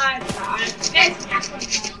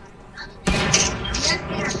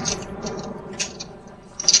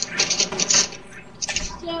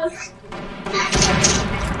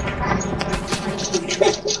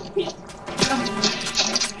 You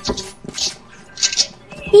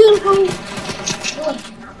gotta go.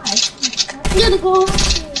 You gotta go.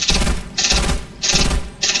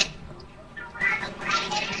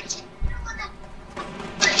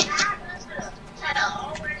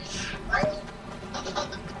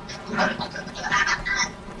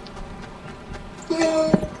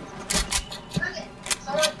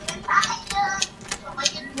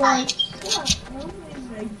 Right.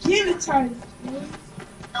 Give it time.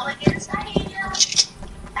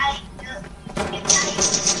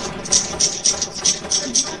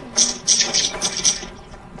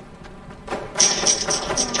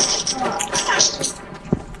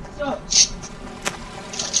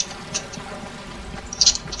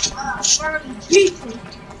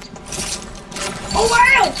 Oh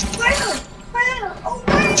wow! Wow! Wow! Oh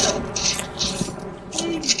wow!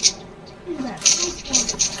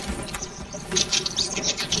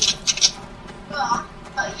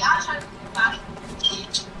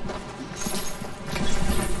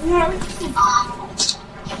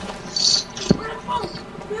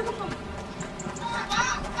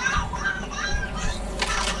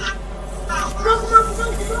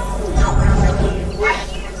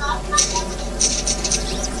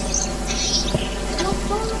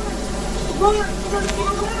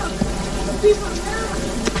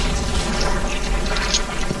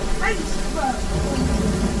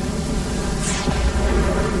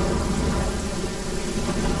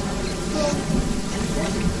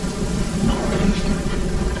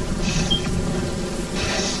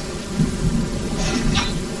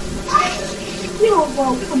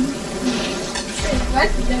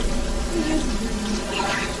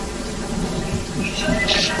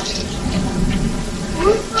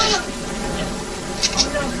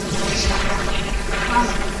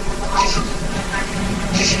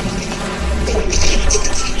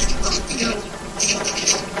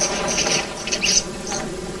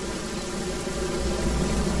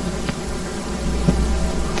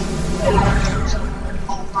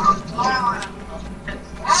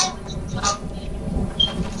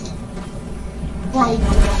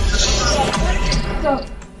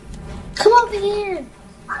 Come over here.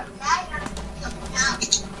 I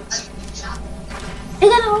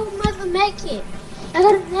gotta hold my make it. I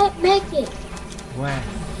gotta make it. Where?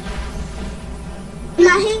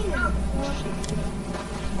 My hand.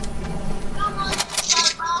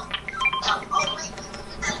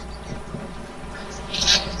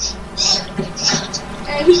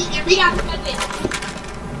 And we got to cut it.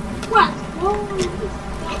 What?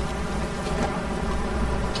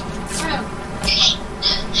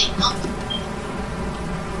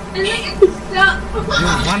 And then it's stuck.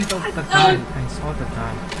 Yeah, one of the guy. I saw the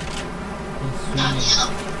guy. He's swimming.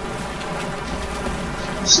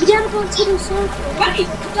 We gotta go to the circle. What is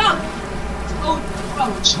stuck? Oh,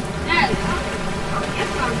 Dad.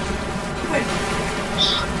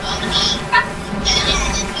 That's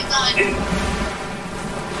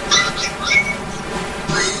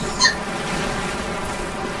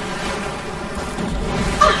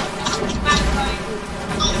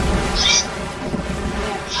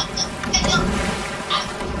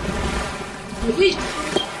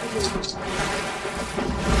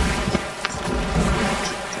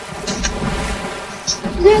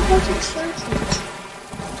We gotta go to the circle.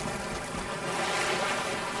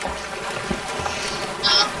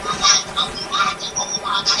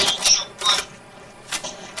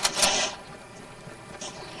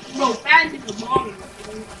 Bro, fans is a baller.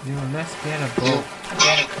 Yo, let's get a boat.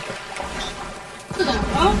 Look at that,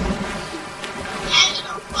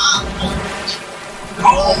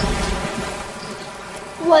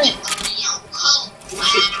 What?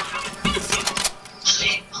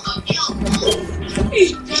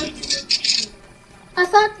 I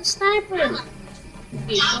thought the sniper.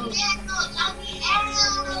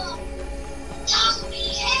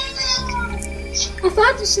 I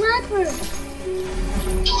thought the sniper.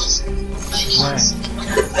 Where?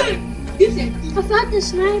 I thought the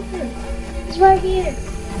sniper. It's right here.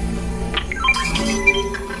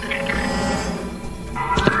 I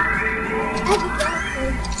have a gun.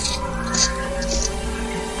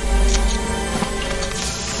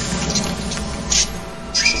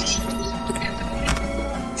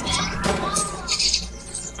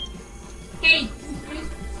 Hey,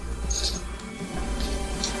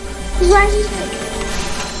 Right here.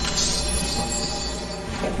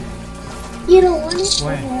 You don't want it?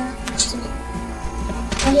 Where? Yeah.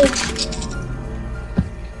 Right here.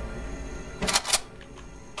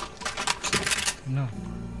 No.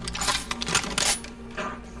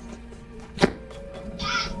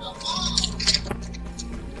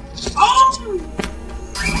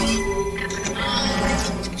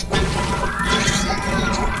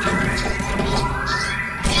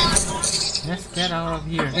 get out of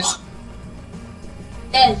here.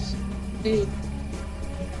 Yes. Dude.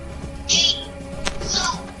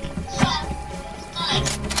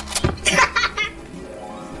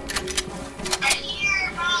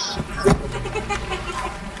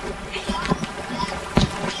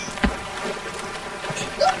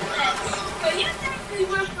 But you actually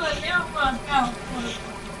went for a nail run out.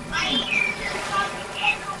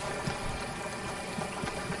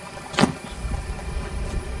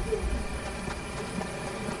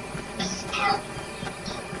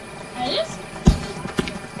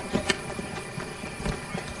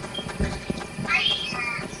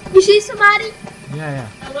 You see somebody? Yeah.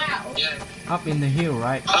 Oh, wow. Up in the hill,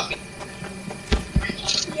 right?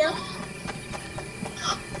 Yeah.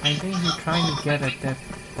 I think he's trying to get at that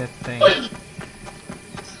thing.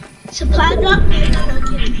 Supply drop?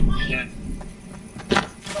 Yeah.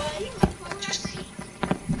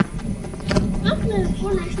 I'm playing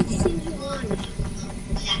Fortnite 61.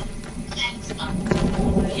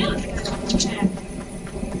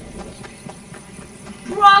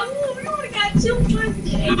 Bro, we only got 280.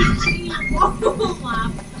 Oh my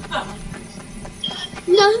god.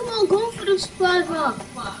 No, he won't go for the supply drop.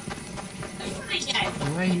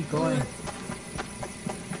 Where are you going?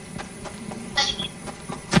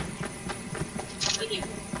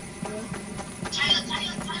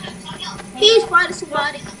 He's fighting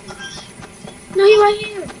somebody. No, he right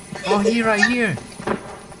here. Oh, he right here.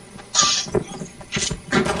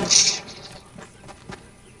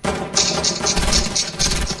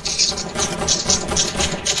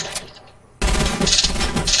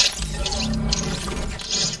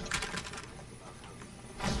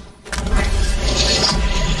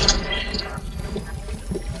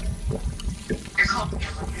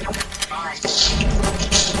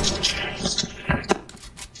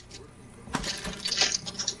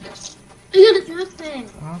 I got a jump pad.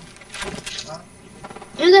 Huh?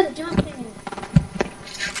 I got a jump pad.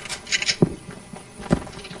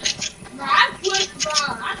 Bro, I switched, bro.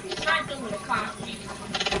 I switched right through the car.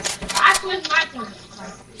 I switched right through the car.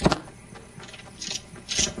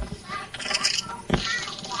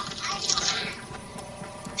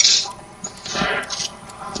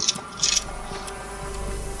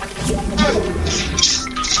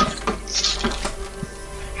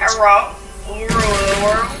 Hello?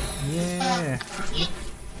 World? Yeah.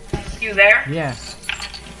 You there? Yeah.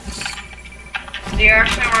 Do you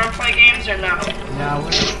actually want to play games or no? Yeah, I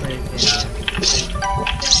want to play a game.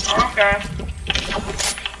 Okay.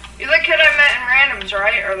 You're the kid I met in randoms,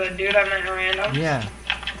 right? Or the dude I met in randoms? Yeah.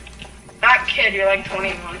 Not kid, you're like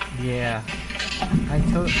 21. Yeah. I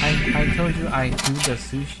told you I do the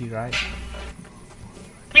sushi, right?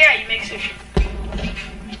 Yeah, you make sushi.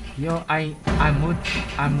 Yo, I'm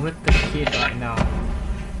with the kid right now.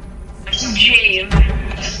 Jave.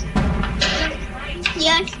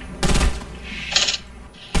 Yes.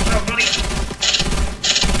 Oh, buddy.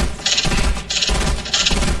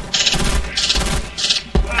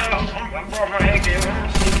 I brought my egg in.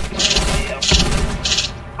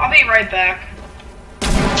 I'll be right back.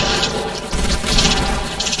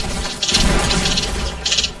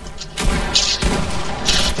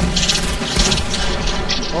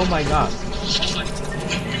 Oh my god.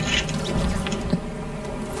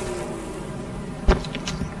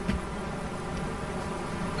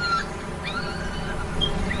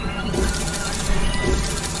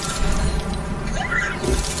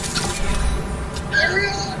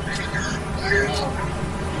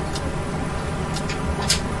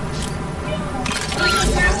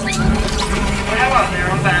 Hello there,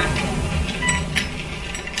 I'm back.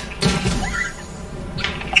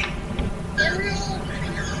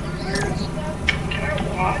 Can I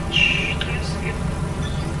watch this?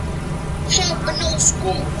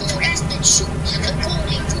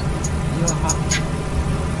 Yo,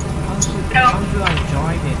 how do I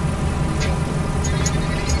join it?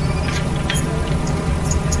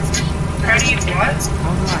 How do you what?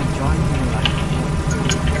 How do I join you like?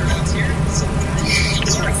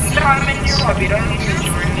 No, I'm in your lobby, you don't need to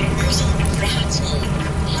join me.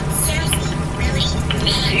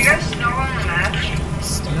 You guys still on the match?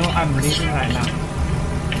 No, I'm leaving right now.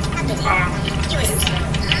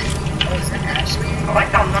 I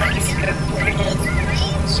like how nice it is.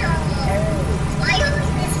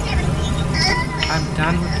 I'm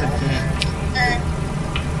done with the game.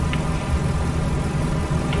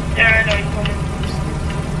 Yeah, I know you told me.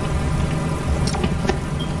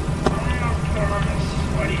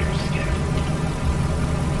 What are your skin?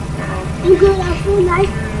 I'm good at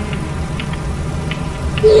Fortnite.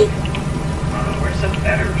 Where's a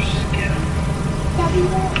better skin?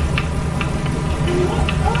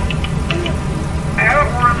 I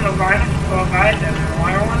haven't worn the vinyl. Well, guys, and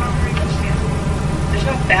why don't I not read this skin? There's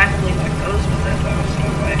no backbling that goes with it, though, so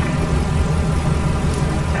like.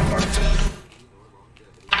 That works.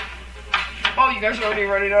 Oh, you guys are already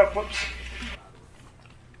ready to. Whoops.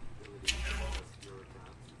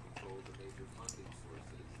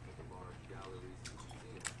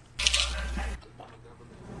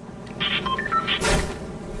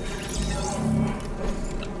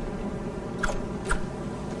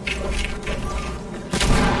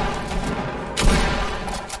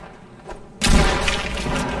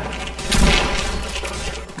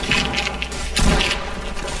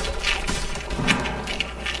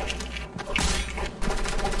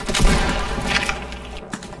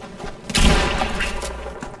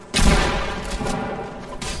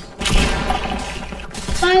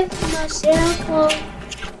 Circle.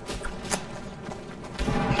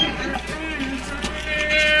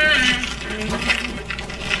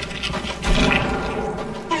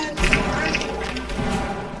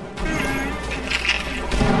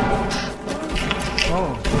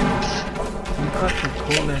 Oh, you got the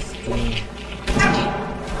coolest game.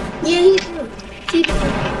 Yeah, he do. He do.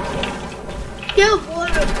 Yo,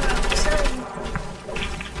 water, bro. Sorry.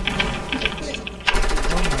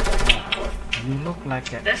 Oh my god, you look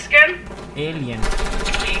like an This skin? alien.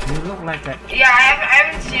 You look like a. Yeah, I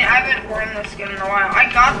haven't worn this skin in a while. I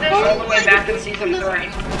got this all the way back in season 3. I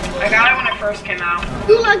got it when it first came out.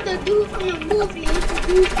 You like the dude from the movie?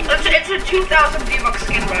 It's a 2,000 V-Bucks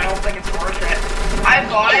skin, but I don't think it's worth it. I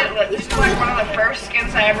bought it. This was like one of the first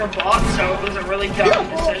skins I ever bought, so it was a really dumb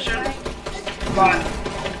decision. But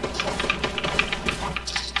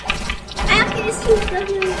After this,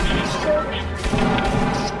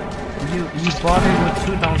 You bought it with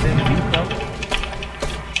 2,000 V-Bucks?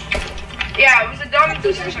 yeah, it was a dumb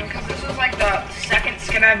decision because this was like the second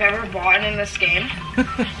skin I've ever bought in this game.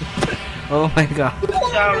 Oh my god.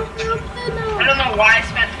 So I don't know why I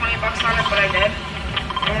spent 20 bucks on it, but I did. I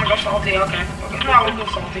want to go salty. Okay. No, we'll go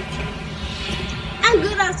salty. I'm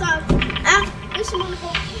good outside. This one go.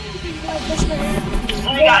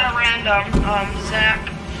 We got a random, Zach.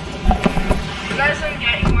 You guys didn't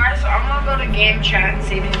get yours, so I'm gonna go to game chat and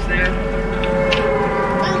see who's there.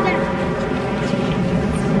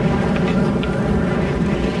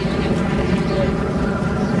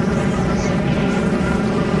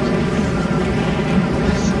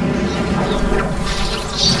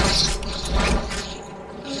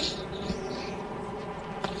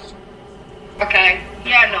 Okay.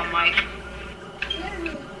 Yeah, no, Mike.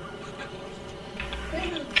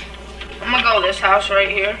 I'm gonna go to this house right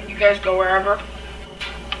here. You guys go wherever.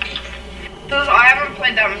 Because I haven't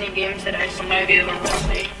played that many games today, so maybe it'll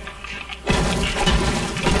see.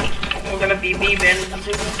 We're gonna be beeping.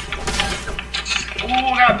 Ooh,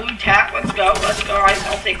 we got a blue tack. Let's go. Let's go.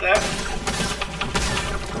 I'll take that.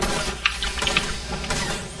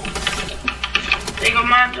 Take a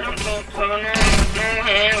my jump, so no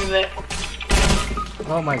hand of it.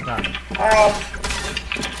 Oh my god.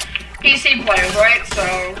 PC players, right? So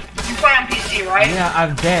you play on PC, right? Yeah,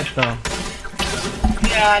 I'm dead though.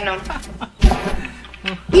 Yeah, I know.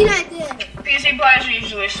 You're not dead. PC players are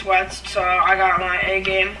usually sweats, so I got my A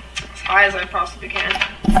game as high as I possibly can.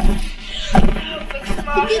 Fix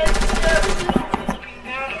my headset. Looking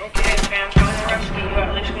good. Okay, fam, I'm gonna rescue you.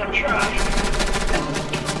 At least gonna try.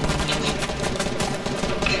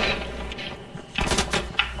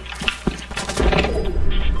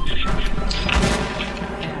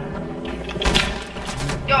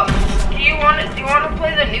 Yo, do you want to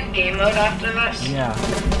play the new game mode after this? Yeah.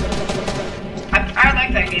 I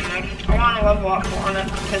like that game mode. I want to level up more on it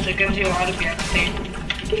because it gives you a lot of XP.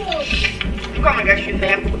 I'm coming to get you,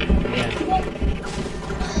 fam.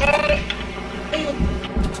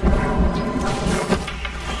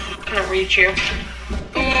 I'm gonna reach you. Ooh,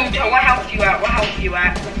 so what health you at? What health you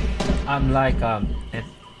at? I'm like I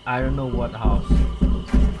don't know what house.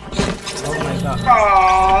 Oh my god.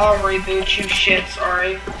 Aww, reboot you shit,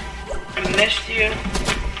 sorry. I missed you.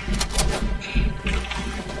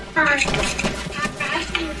 Oh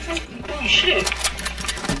shit.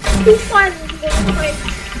 Who fighting this way?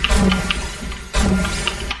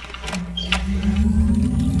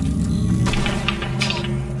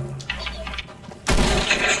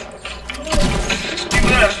 You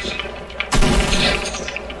good?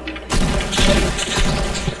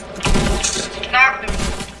 Knocked him.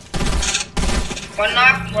 One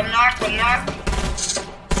knock.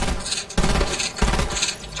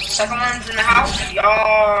 Second one's in the house.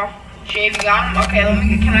 Y'all, Shave, you got him? Okay,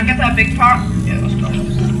 can I get that big pot? Yeah, let's go.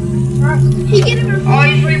 He getting her. Oh,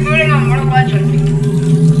 he's rebooting him. What a legend.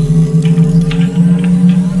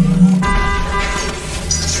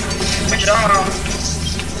 Good job.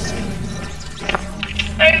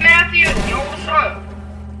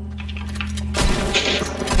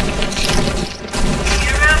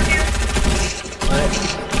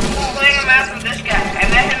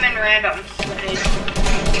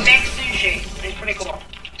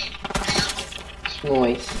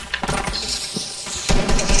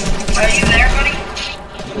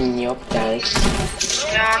 No,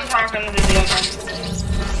 I'm talking to the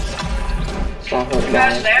other. You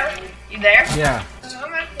guys there? You there? Yeah.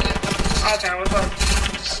 Okay, what's up?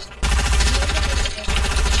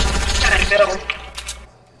 Can I build?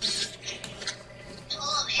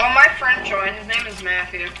 Oh, my friend joined. His name is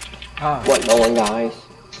Matthew. Oh, What, no one dies?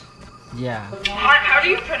 yeah. How do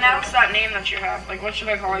you pronounce that name that you have? Like, what should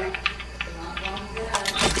I call you?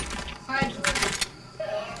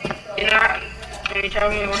 You know, can you tell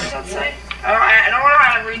me what does that say? I don't know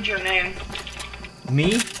how to read your name.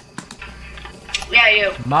 Me? Yeah,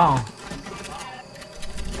 you. Mao.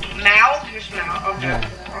 Mal? Just Mal. Okay. Yeah.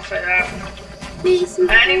 I'll say that.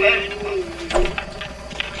 Anyway.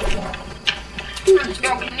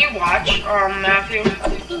 Yo, can you watch, Matthew?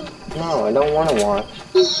 No, I don't want to watch.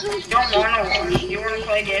 You don't want to watch. You want to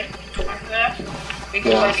play a game after that? We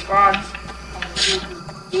can Yeah. play squads.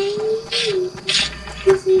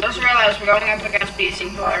 Just realize we're going up against PC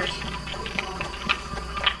players.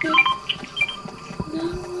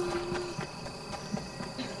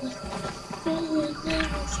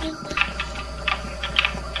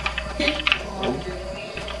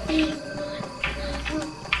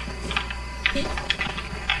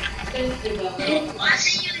 I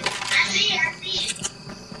see you. I see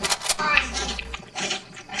it.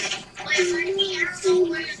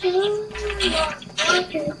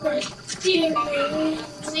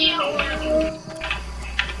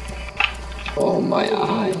 Oh my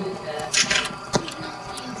eye.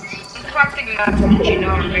 I'm practicing that, but you know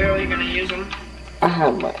I'm barely gonna use them. I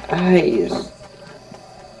have my eyes.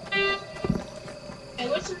 Hey,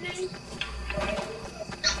 what's your name?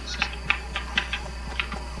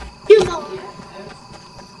 You know.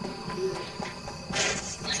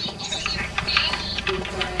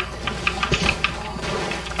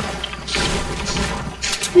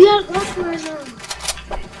 We are up right now.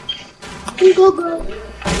 You go, girl.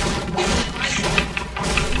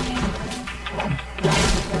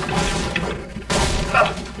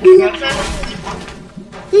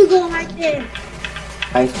 You go right there.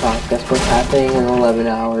 Ice Pop, that's what's happening in 11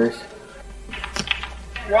 hours.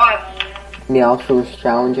 What? Meowscles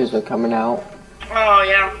challenges are coming out. Oh,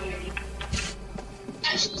 yeah.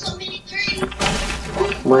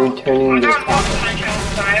 We're I returning this got most of my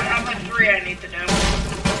challenges. I have like 3 I need to do.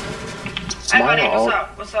 Hey, Mine buddy, are all- what's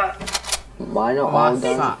up? What's up? Mine are all What's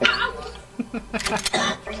done. up?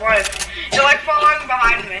 What? You're like following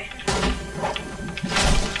behind me.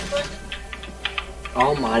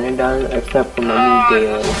 All mine are done except for my new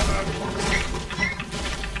daily.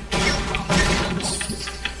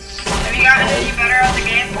 Have you gotten any better at the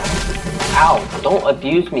game? Ow! Don't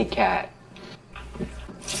abuse me, cat.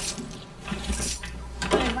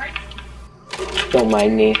 Don't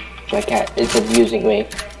mind me. My cat is abusing me.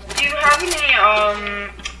 Do you have any,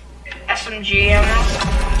 SMG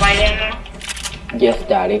ammo? Light ammo? Yes,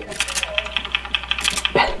 Daddy.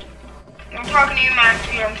 I'm talking to you,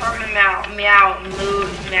 Matthew. I'm talking to Mal.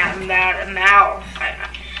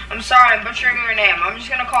 I'm sorry, I'm butchering your name. I'm just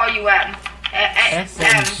gonna call you M. M.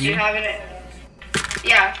 Do you have it?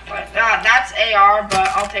 Yeah, but, that's AR, but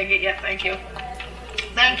I'll take it. Yeah, thank you.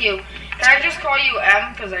 Thank you. Can I just call you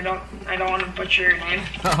M? Because I don't want to butcher your name.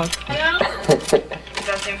 Okay. Does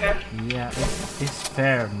that seem fair? Yeah, it's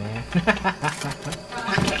fair, man.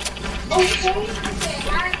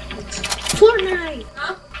 Fortnite.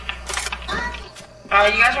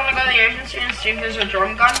 You guys want to go to the agency and see if there's a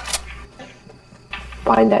drum gun?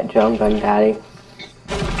 Find that drum gun, Daddy.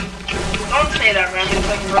 Don't say that, man. It's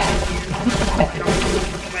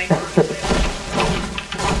like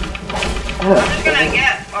I'm just gonna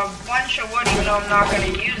get a bunch of wood even though I'm not gonna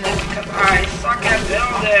use it because I suck at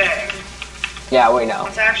building. Yeah, we know.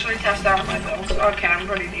 Let's actually test out my builds. Okay, I'm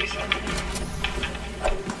pretty decent.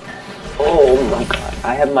 Oh my god.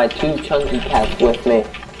 I have my 2 chunky cats with me.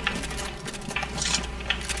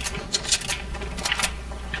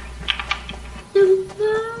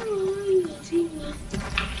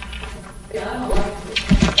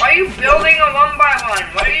 Why are you building a 1 by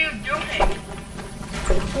 1? What are you doing?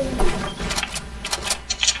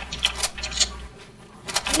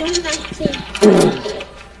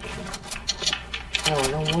 No, I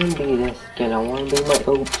don't want to be this skin. I want to be my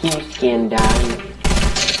OP skin, Daddy.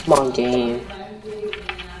 Come on, game.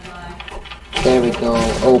 There we go.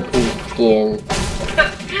 OP skin.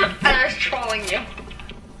 I'm just trolling you.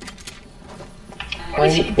 What Why-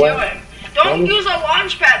 is he why- doing? Don't why- use a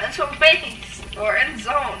launch pad. That's a base. Or end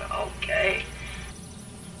zone. Okay.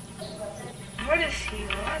 What is he?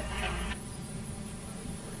 What?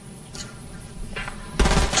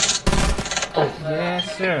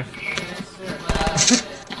 Yes, sir.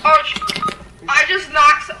 Oh, I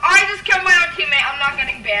just killed my own teammate. I'm not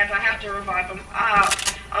getting banned. I have to revive him.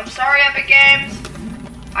 I'm sorry, Epic Games.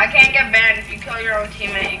 I can't get banned. If you kill your own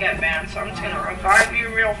teammate, you get banned. So I'm just gonna revive you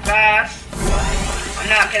real fast. I'm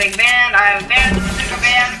not getting banned. I have banned the bazooka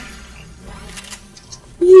ban.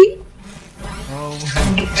 Oh.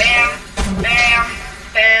 Bam, bam,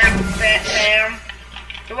 bam, bam, bam.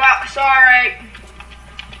 Well, sorry.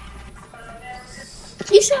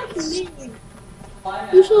 You saw the minion.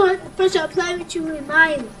 You saw the first I played with you in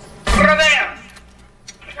mine. Bam!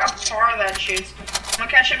 Look how far that shoots. I'm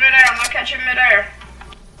gonna catch him midair. I'm gonna catch him midair.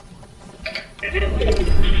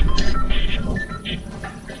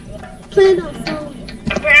 Playing on phone.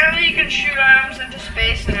 Apparently you can shoot items into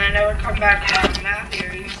space and they never come back down the map.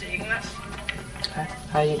 Are you seeing this?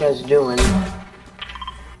 How you guys doing?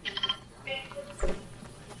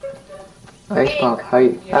 Ice Pop, how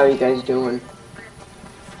you guys doing?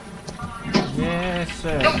 Yes,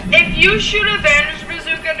 sir. If you shoot a bandage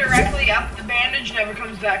bazooka directly up, the bandage never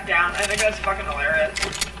comes back down. I think that's fucking hilarious.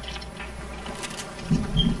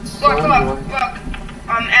 Look,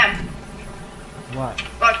 M. What?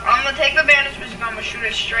 Look, I'm gonna take the bandage bazooka, I'm gonna shoot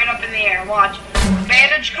it straight up in the air. Watch.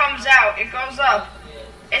 Bandage comes out, it goes up.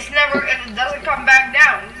 It doesn't come back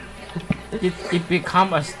down. It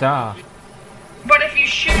become a star. But if you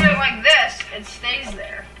shoot it like this, it stays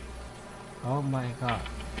there. Oh my god.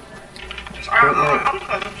 I'm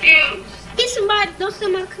confused. Get somebody, don't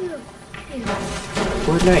send my kill.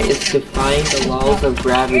 Fortnite is defying the laws of Oh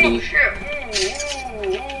gravity. shit.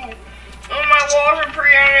 Ooh. Oh, my walls are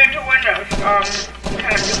pre-edited to Windows. Can I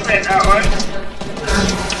just put it that way?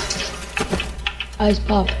 Ice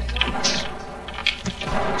Pop.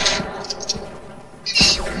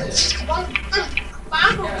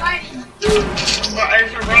 Well,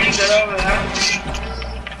 it's already good over there.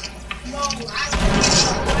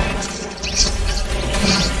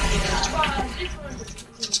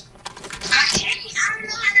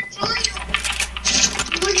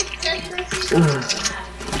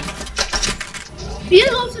 You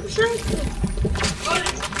know some shit.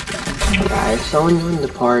 Guys, someone join the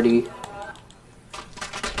party.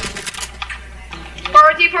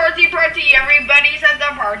 Party, party, party, everybody's at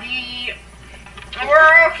the party. We're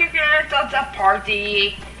all kicking it at the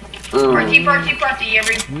party. Party, party, party,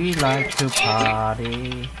 everybody. We like to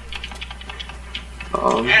party.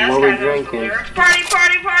 What we drinking? Party,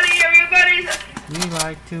 party, party, everybody's at We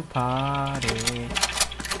like to party.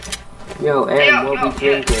 Yo, M, what we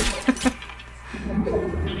drinking?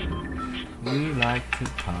 We like to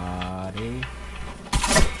party.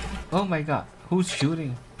 Oh my god, who's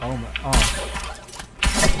shooting? Oh my,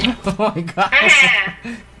 oh my god.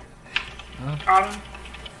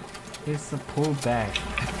 It's a pullback.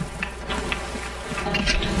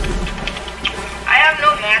 I have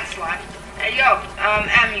no mats left. Hey, yo,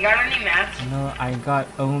 M, you got any mats? No, I got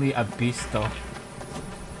only a pistol.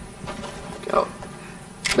 Yo,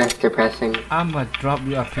 that's depressing. I'ma drop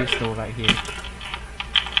you a pistol right here.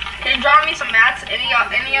 Can you draw me some mats? Any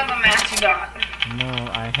other mats you got?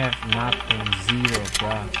 No, I have nothing. Zero,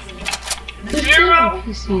 bro. Zero?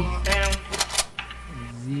 PC. Oh, damn.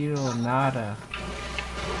 Zero, nada.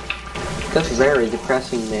 That's very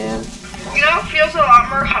depressing, man. You know, it feels a lot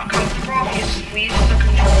more comfortable if you squeeze the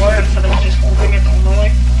controller instead of just holding it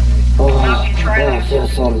normally. Oh, You try that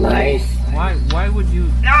feels so nice. Why would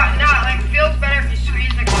you? Like, it feels better if you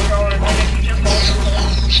squeeze the controller than if you just hold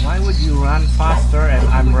it. Why would you run faster and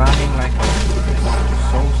I'm running like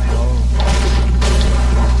so slow?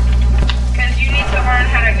 Because you need to learn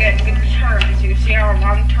how to get good turns. You see how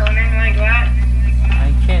I'm turning like that?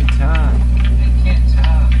 I can't turn.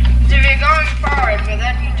 So if you're going forward, but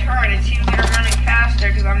then you turn, it seems like I'm running faster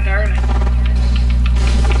because I'm turning.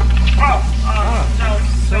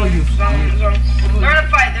 So you. They're in a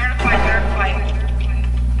fight.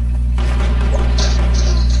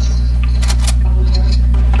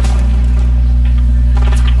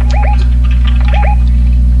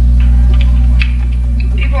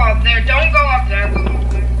 People up there, don't go up there.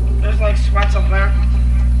 There's like sweats up there.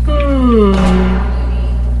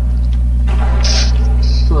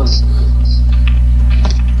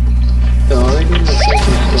 So already in the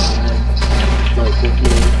second squad, like with me.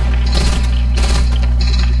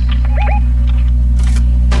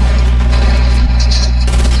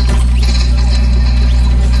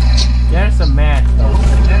 There's a mat though.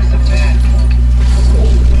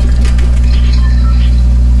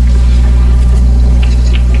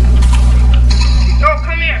 Oh,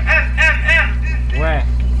 come here, M. Where?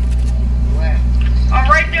 Oh,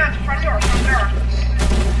 right there at the front door.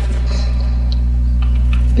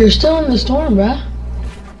 You're still in the storm, bruh.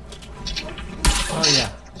 Oh yeah.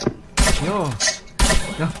 Yo.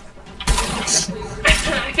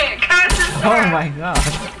 Oh my god.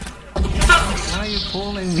 Why are you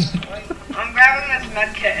pulling me? I'm grabbing this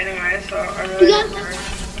med kit anyway, so I really You don't got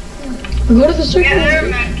care. Go to the circle. Yeah, there are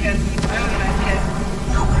med kits. I have a med kit.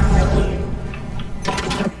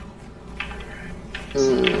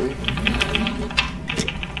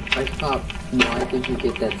 Like, Pop, why did you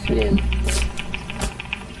get that skin?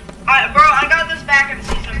 Bro, I got this back in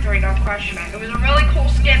season 3, don't question it. It was a really cool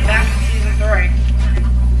skin back in season 3.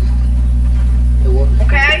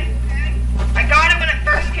 Okay? I got it when it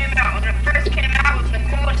first came out. When it first came out, it was the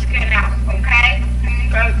coolest skin out, okay?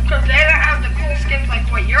 Because they don't have the cool skins like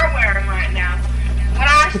what you're wearing right now when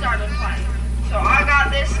I started playing. So I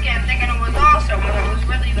got this skin thinking it was awesome, when it was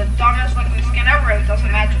really the dumbest looking skin ever. It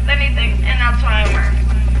doesn't match with anything, and that's why I'm wearing it.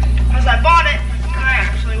 Because I bought it, and I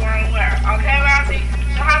actually want to wear it. Okay, Matthew?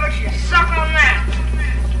 So how much you suck on that?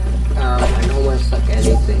 I don't want to suck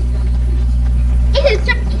anything.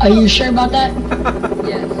 Are you sure about that?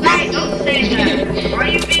 Yes. Hey, don't say that. Why are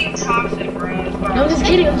you being toxic, bro? No, I'm just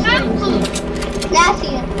kidding. I'm just kidding.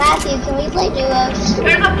 Matthew, can we play duos?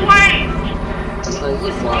 There's a plane! Because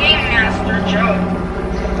This why? game master joke.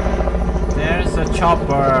 There's a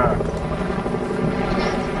chopper.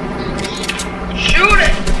 Shoot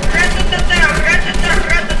it!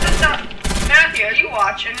 Matthew, are you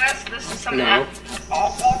watching this? This is some No.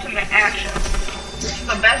 ultimate action. This is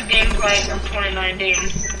the best gameplay of 2019.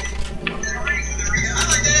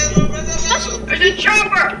 There's a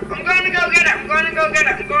chopper! I'm going to go get it! I'm going to go get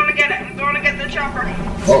it! I'm going to get it! I'm going to get the chopper!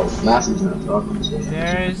 Oh, Matthew's not talking to you.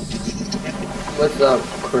 There's... What's up,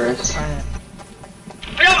 Chris? Yo,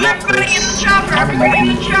 everybody in the chopper! Everybody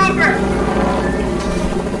in the chopper!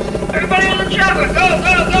 Everybody in the chopper! Go,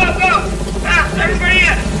 go, go, go! Fast, everybody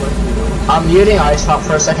in! I'm muting Ice Top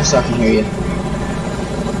for a second so I can hear you.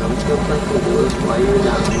 I'm still playing the duos. Why are you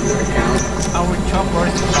not on your account? our chopper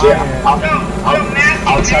is Yeah, fired.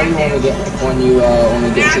 I'll tell you when we get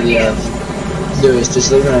to the duos.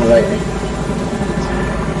 Just leave it on right.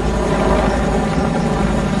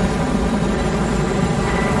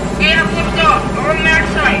 Get up, lift up! On that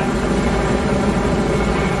side!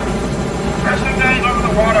 First I'm going over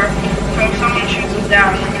the water, so if someone shoots us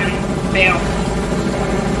down, we can bail.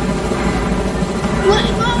 What?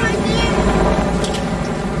 Go right there.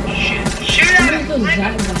 Shoot at it! Where's the Zag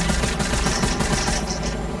guy?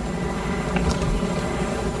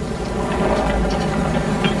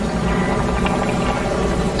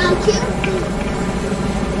 I'll kill you.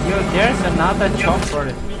 Yo, there's another chopper.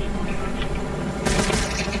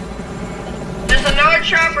 There's another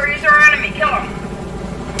chopper, he's our enemy, kill him!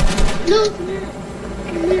 No.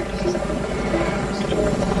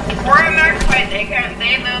 We're in max fight, they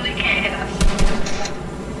literally can't hit us.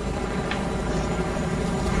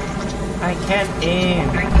 I can't aim.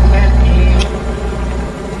 I'm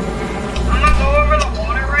gonna go over the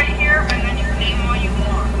water right here, and then you can aim all you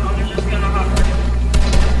want. I'm just gonna hover.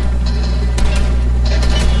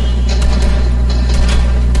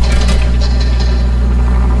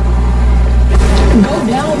 Go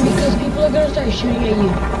down because people are gonna start shooting at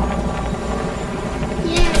you.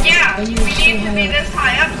 Yeah, Are we you need so to be high this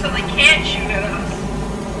high up so they can't shoot at us.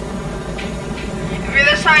 If you're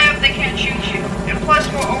this high up, they can't shoot you. And plus,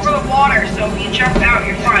 we're over the water, so if you jump out,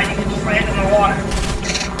 you're fine. You can just land in the water.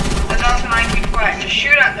 And that's an IQ flat. Just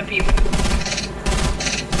shoot at the people.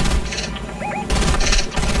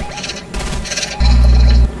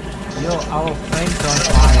 Yo, our plane's on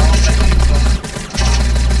fire.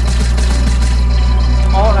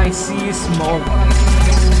 All I see is smoke.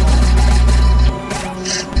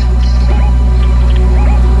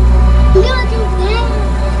 You gotta do that.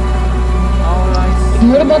 All I see,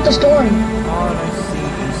 What about the storm? all I see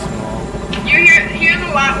is smoke. You hear the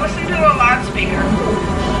listen to the loudspeaker.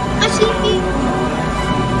 I see you.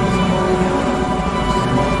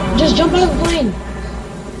 Just jump out of the plane.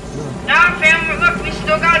 Nah, fam, look, we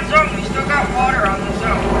still got zone. We still got water on the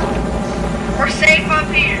zone. We're safe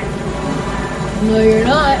up here. No, you're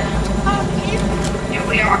not. Yeah,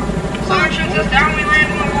 we are. Someone shoots us down, we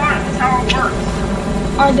land in the water. That's how it works.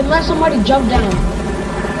 Alright, then let somebody jump down.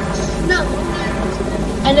 No.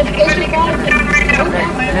 And if Anybody they can survive, jump down right now. Okay,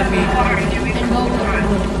 We'll land let in me- the water and you and go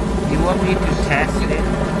with You want me to test it?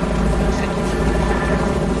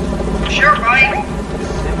 Sure, buddy.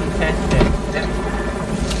 Let me test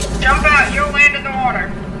it. Jump out. You'll land in the water.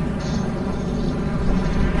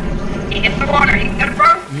 Hit the water. You good, bro?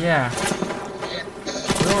 Yeah.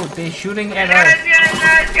 Bro, they're shooting at Guys,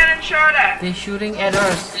 us. getting shot at. They're shooting at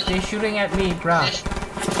us. They're shooting at me, bruh.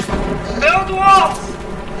 Build walls.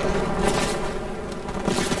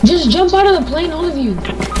 just jump out of the plane, all of you.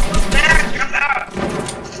 There, jump out.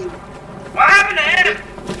 What happened to him?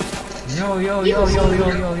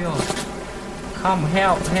 Yo. Come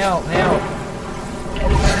help, help, help.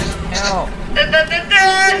 Help.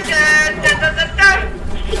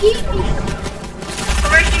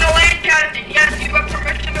 Permission to land, Captain. Yes, you have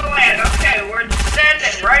permission to land. Okay, we're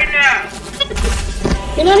descending right now.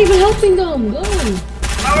 You're not even helping them. Go.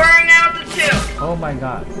 Lowering altitude. Oh my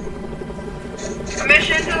god.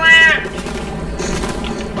 Permission to land.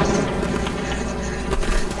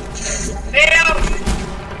 Fail.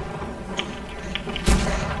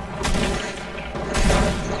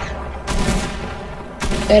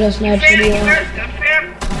 Better snipe video.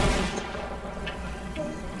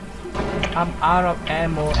 I'm out of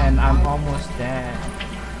ammo and I'm almost dead.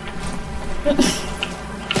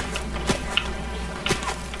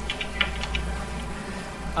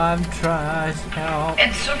 I'm trash, help.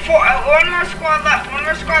 It's one more squad left. One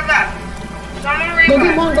more squad left. Someone revive. Go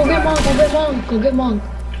get Monk. Go get Monk. Go get Monk. Go get Monk.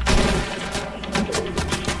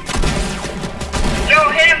 Yo,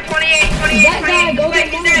 hit him. 28, 28, Zach, 28. go get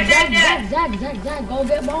He's Monk. dead, dead, dead. Zach, go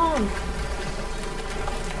get Monk.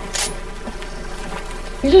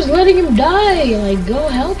 You're just letting him die. Like, go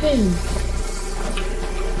help him.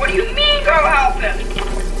 What do you mean, go help him?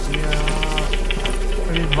 Yeah.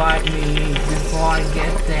 Revive me before I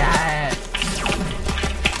get that.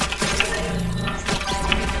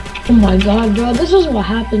 Oh my god, bro. This is what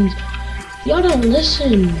happens. Y'all don't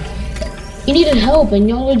listen. He needed help and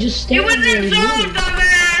y'all are just He standing was there. in zone,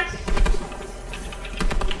 dumbass.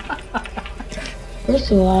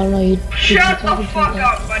 First of all, I don't know you. Shut the fuck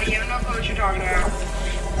up, buddy. I don't know what you're talking about.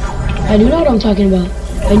 I do know what I'm talking about.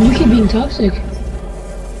 And you keep being toxic.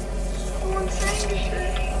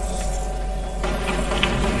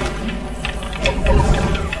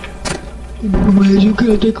 Dumbass, you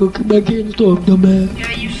can't take a back in stuff, dumbass.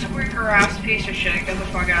 Yeah, you squeaker ass piece of shit. Get the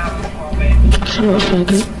fuck out of the hall, babe. Shut up,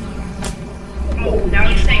 faggot. Oh, now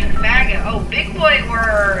he's saying faggot. Oh, big boy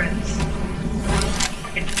words.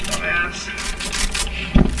 Fucking dumbass.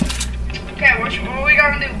 Okay, what we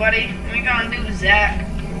gonna do, buddy? What we gonna do, Zach?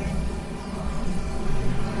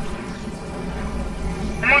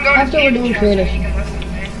 I'm gonna go After to we're game doing chat so creative. you can listen to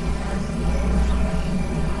me.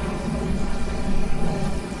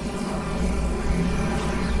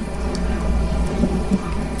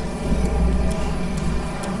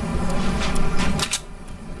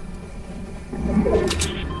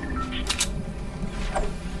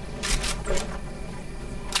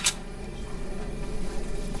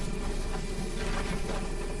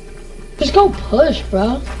 Just go push,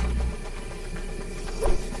 bro.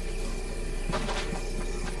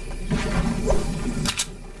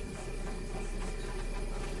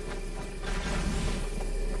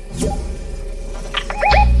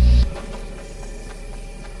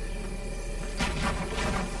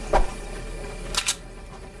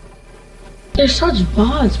 They're such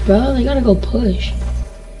bots, bro. They gotta go push.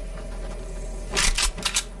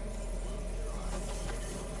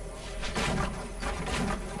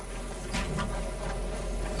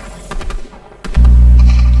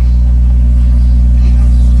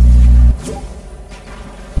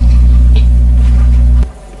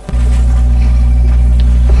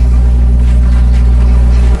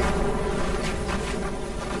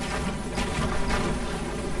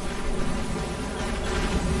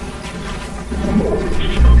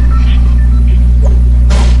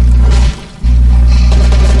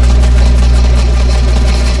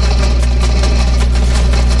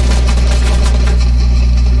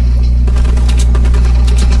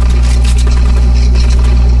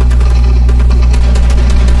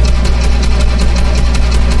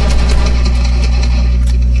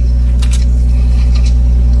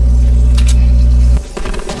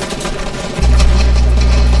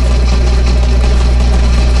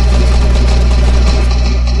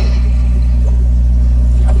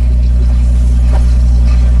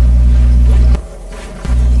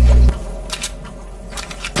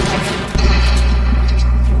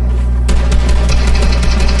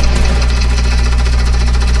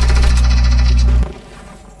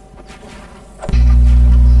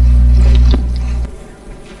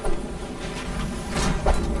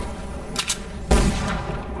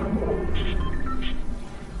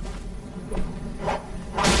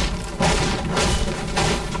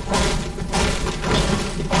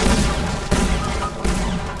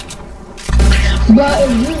 Bro,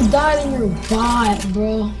 if you died in your bot,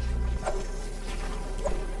 bro.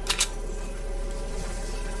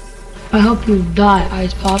 I hope you die,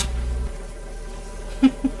 Ice Pop.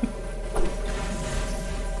 You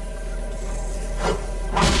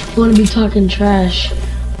wanna be talking trash?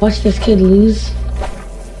 Watch this kid lose.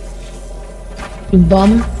 You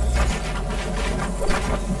bum.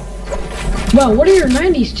 Bro, what are your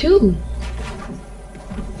 90s too?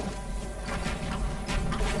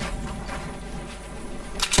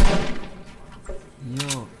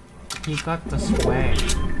 He got the swag.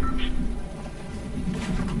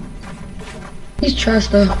 He's trash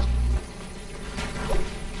though.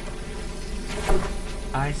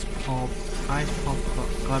 Ice Pop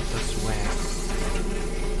got the swag.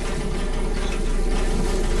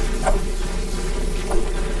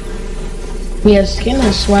 Yeah, Skin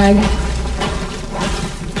has swag.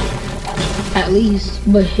 At least,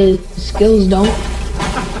 but his skills don't.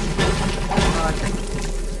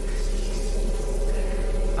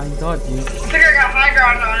 I thought you. I think I got high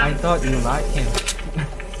ground on I him. thought you liked him.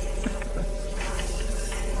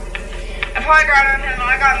 If high ground on him,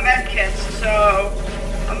 I got med kits, so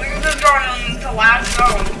I think I'm just going into last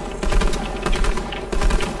zone.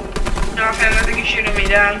 No, fam, I think he's shooting me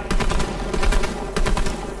down.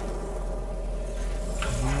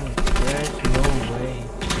 There's no way.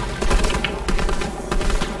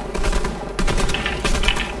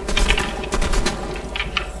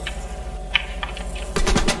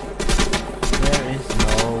 There is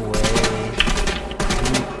no way.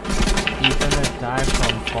 He's gonna die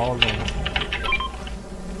from falling.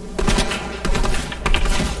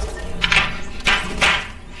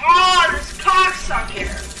 Oh, this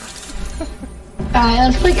cocksucker! Alright,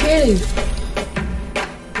 let's play creative.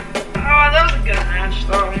 Oh, that was a good match,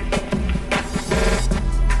 though.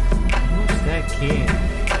 Who's that kid?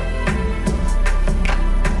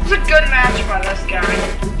 It was a good match by this guy.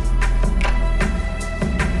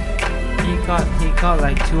 He got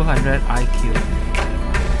like 200 IQ.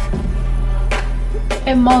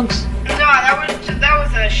 Hey, Monks. No, that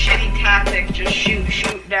was a shitty tactic. Just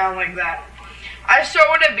shoot down like that. I still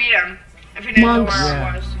would have beat him if he didn't know Monks. where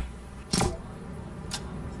Yeah. I was.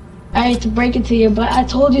 I hate to break it to you, but I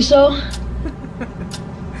told you so.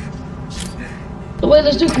 Wait,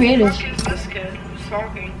 let's do creative. What the fuck is this kid who's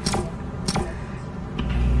talking?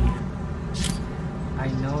 I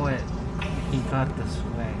know it. He got the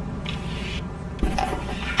swag.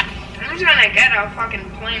 I'm just gonna get a fucking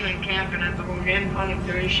plane and camping at the whole game. I don't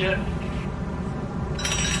do shit.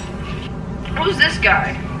 Who's this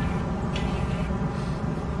guy?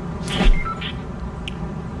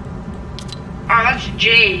 Oh, that's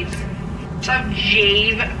Jave. What's up,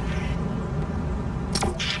 Jave?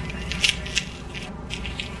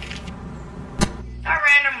 That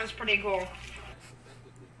random was pretty cool.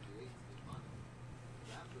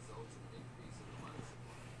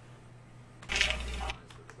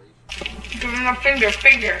 Give him a finger.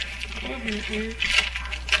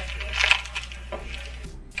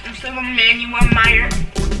 I'm still a Manuel Meyer.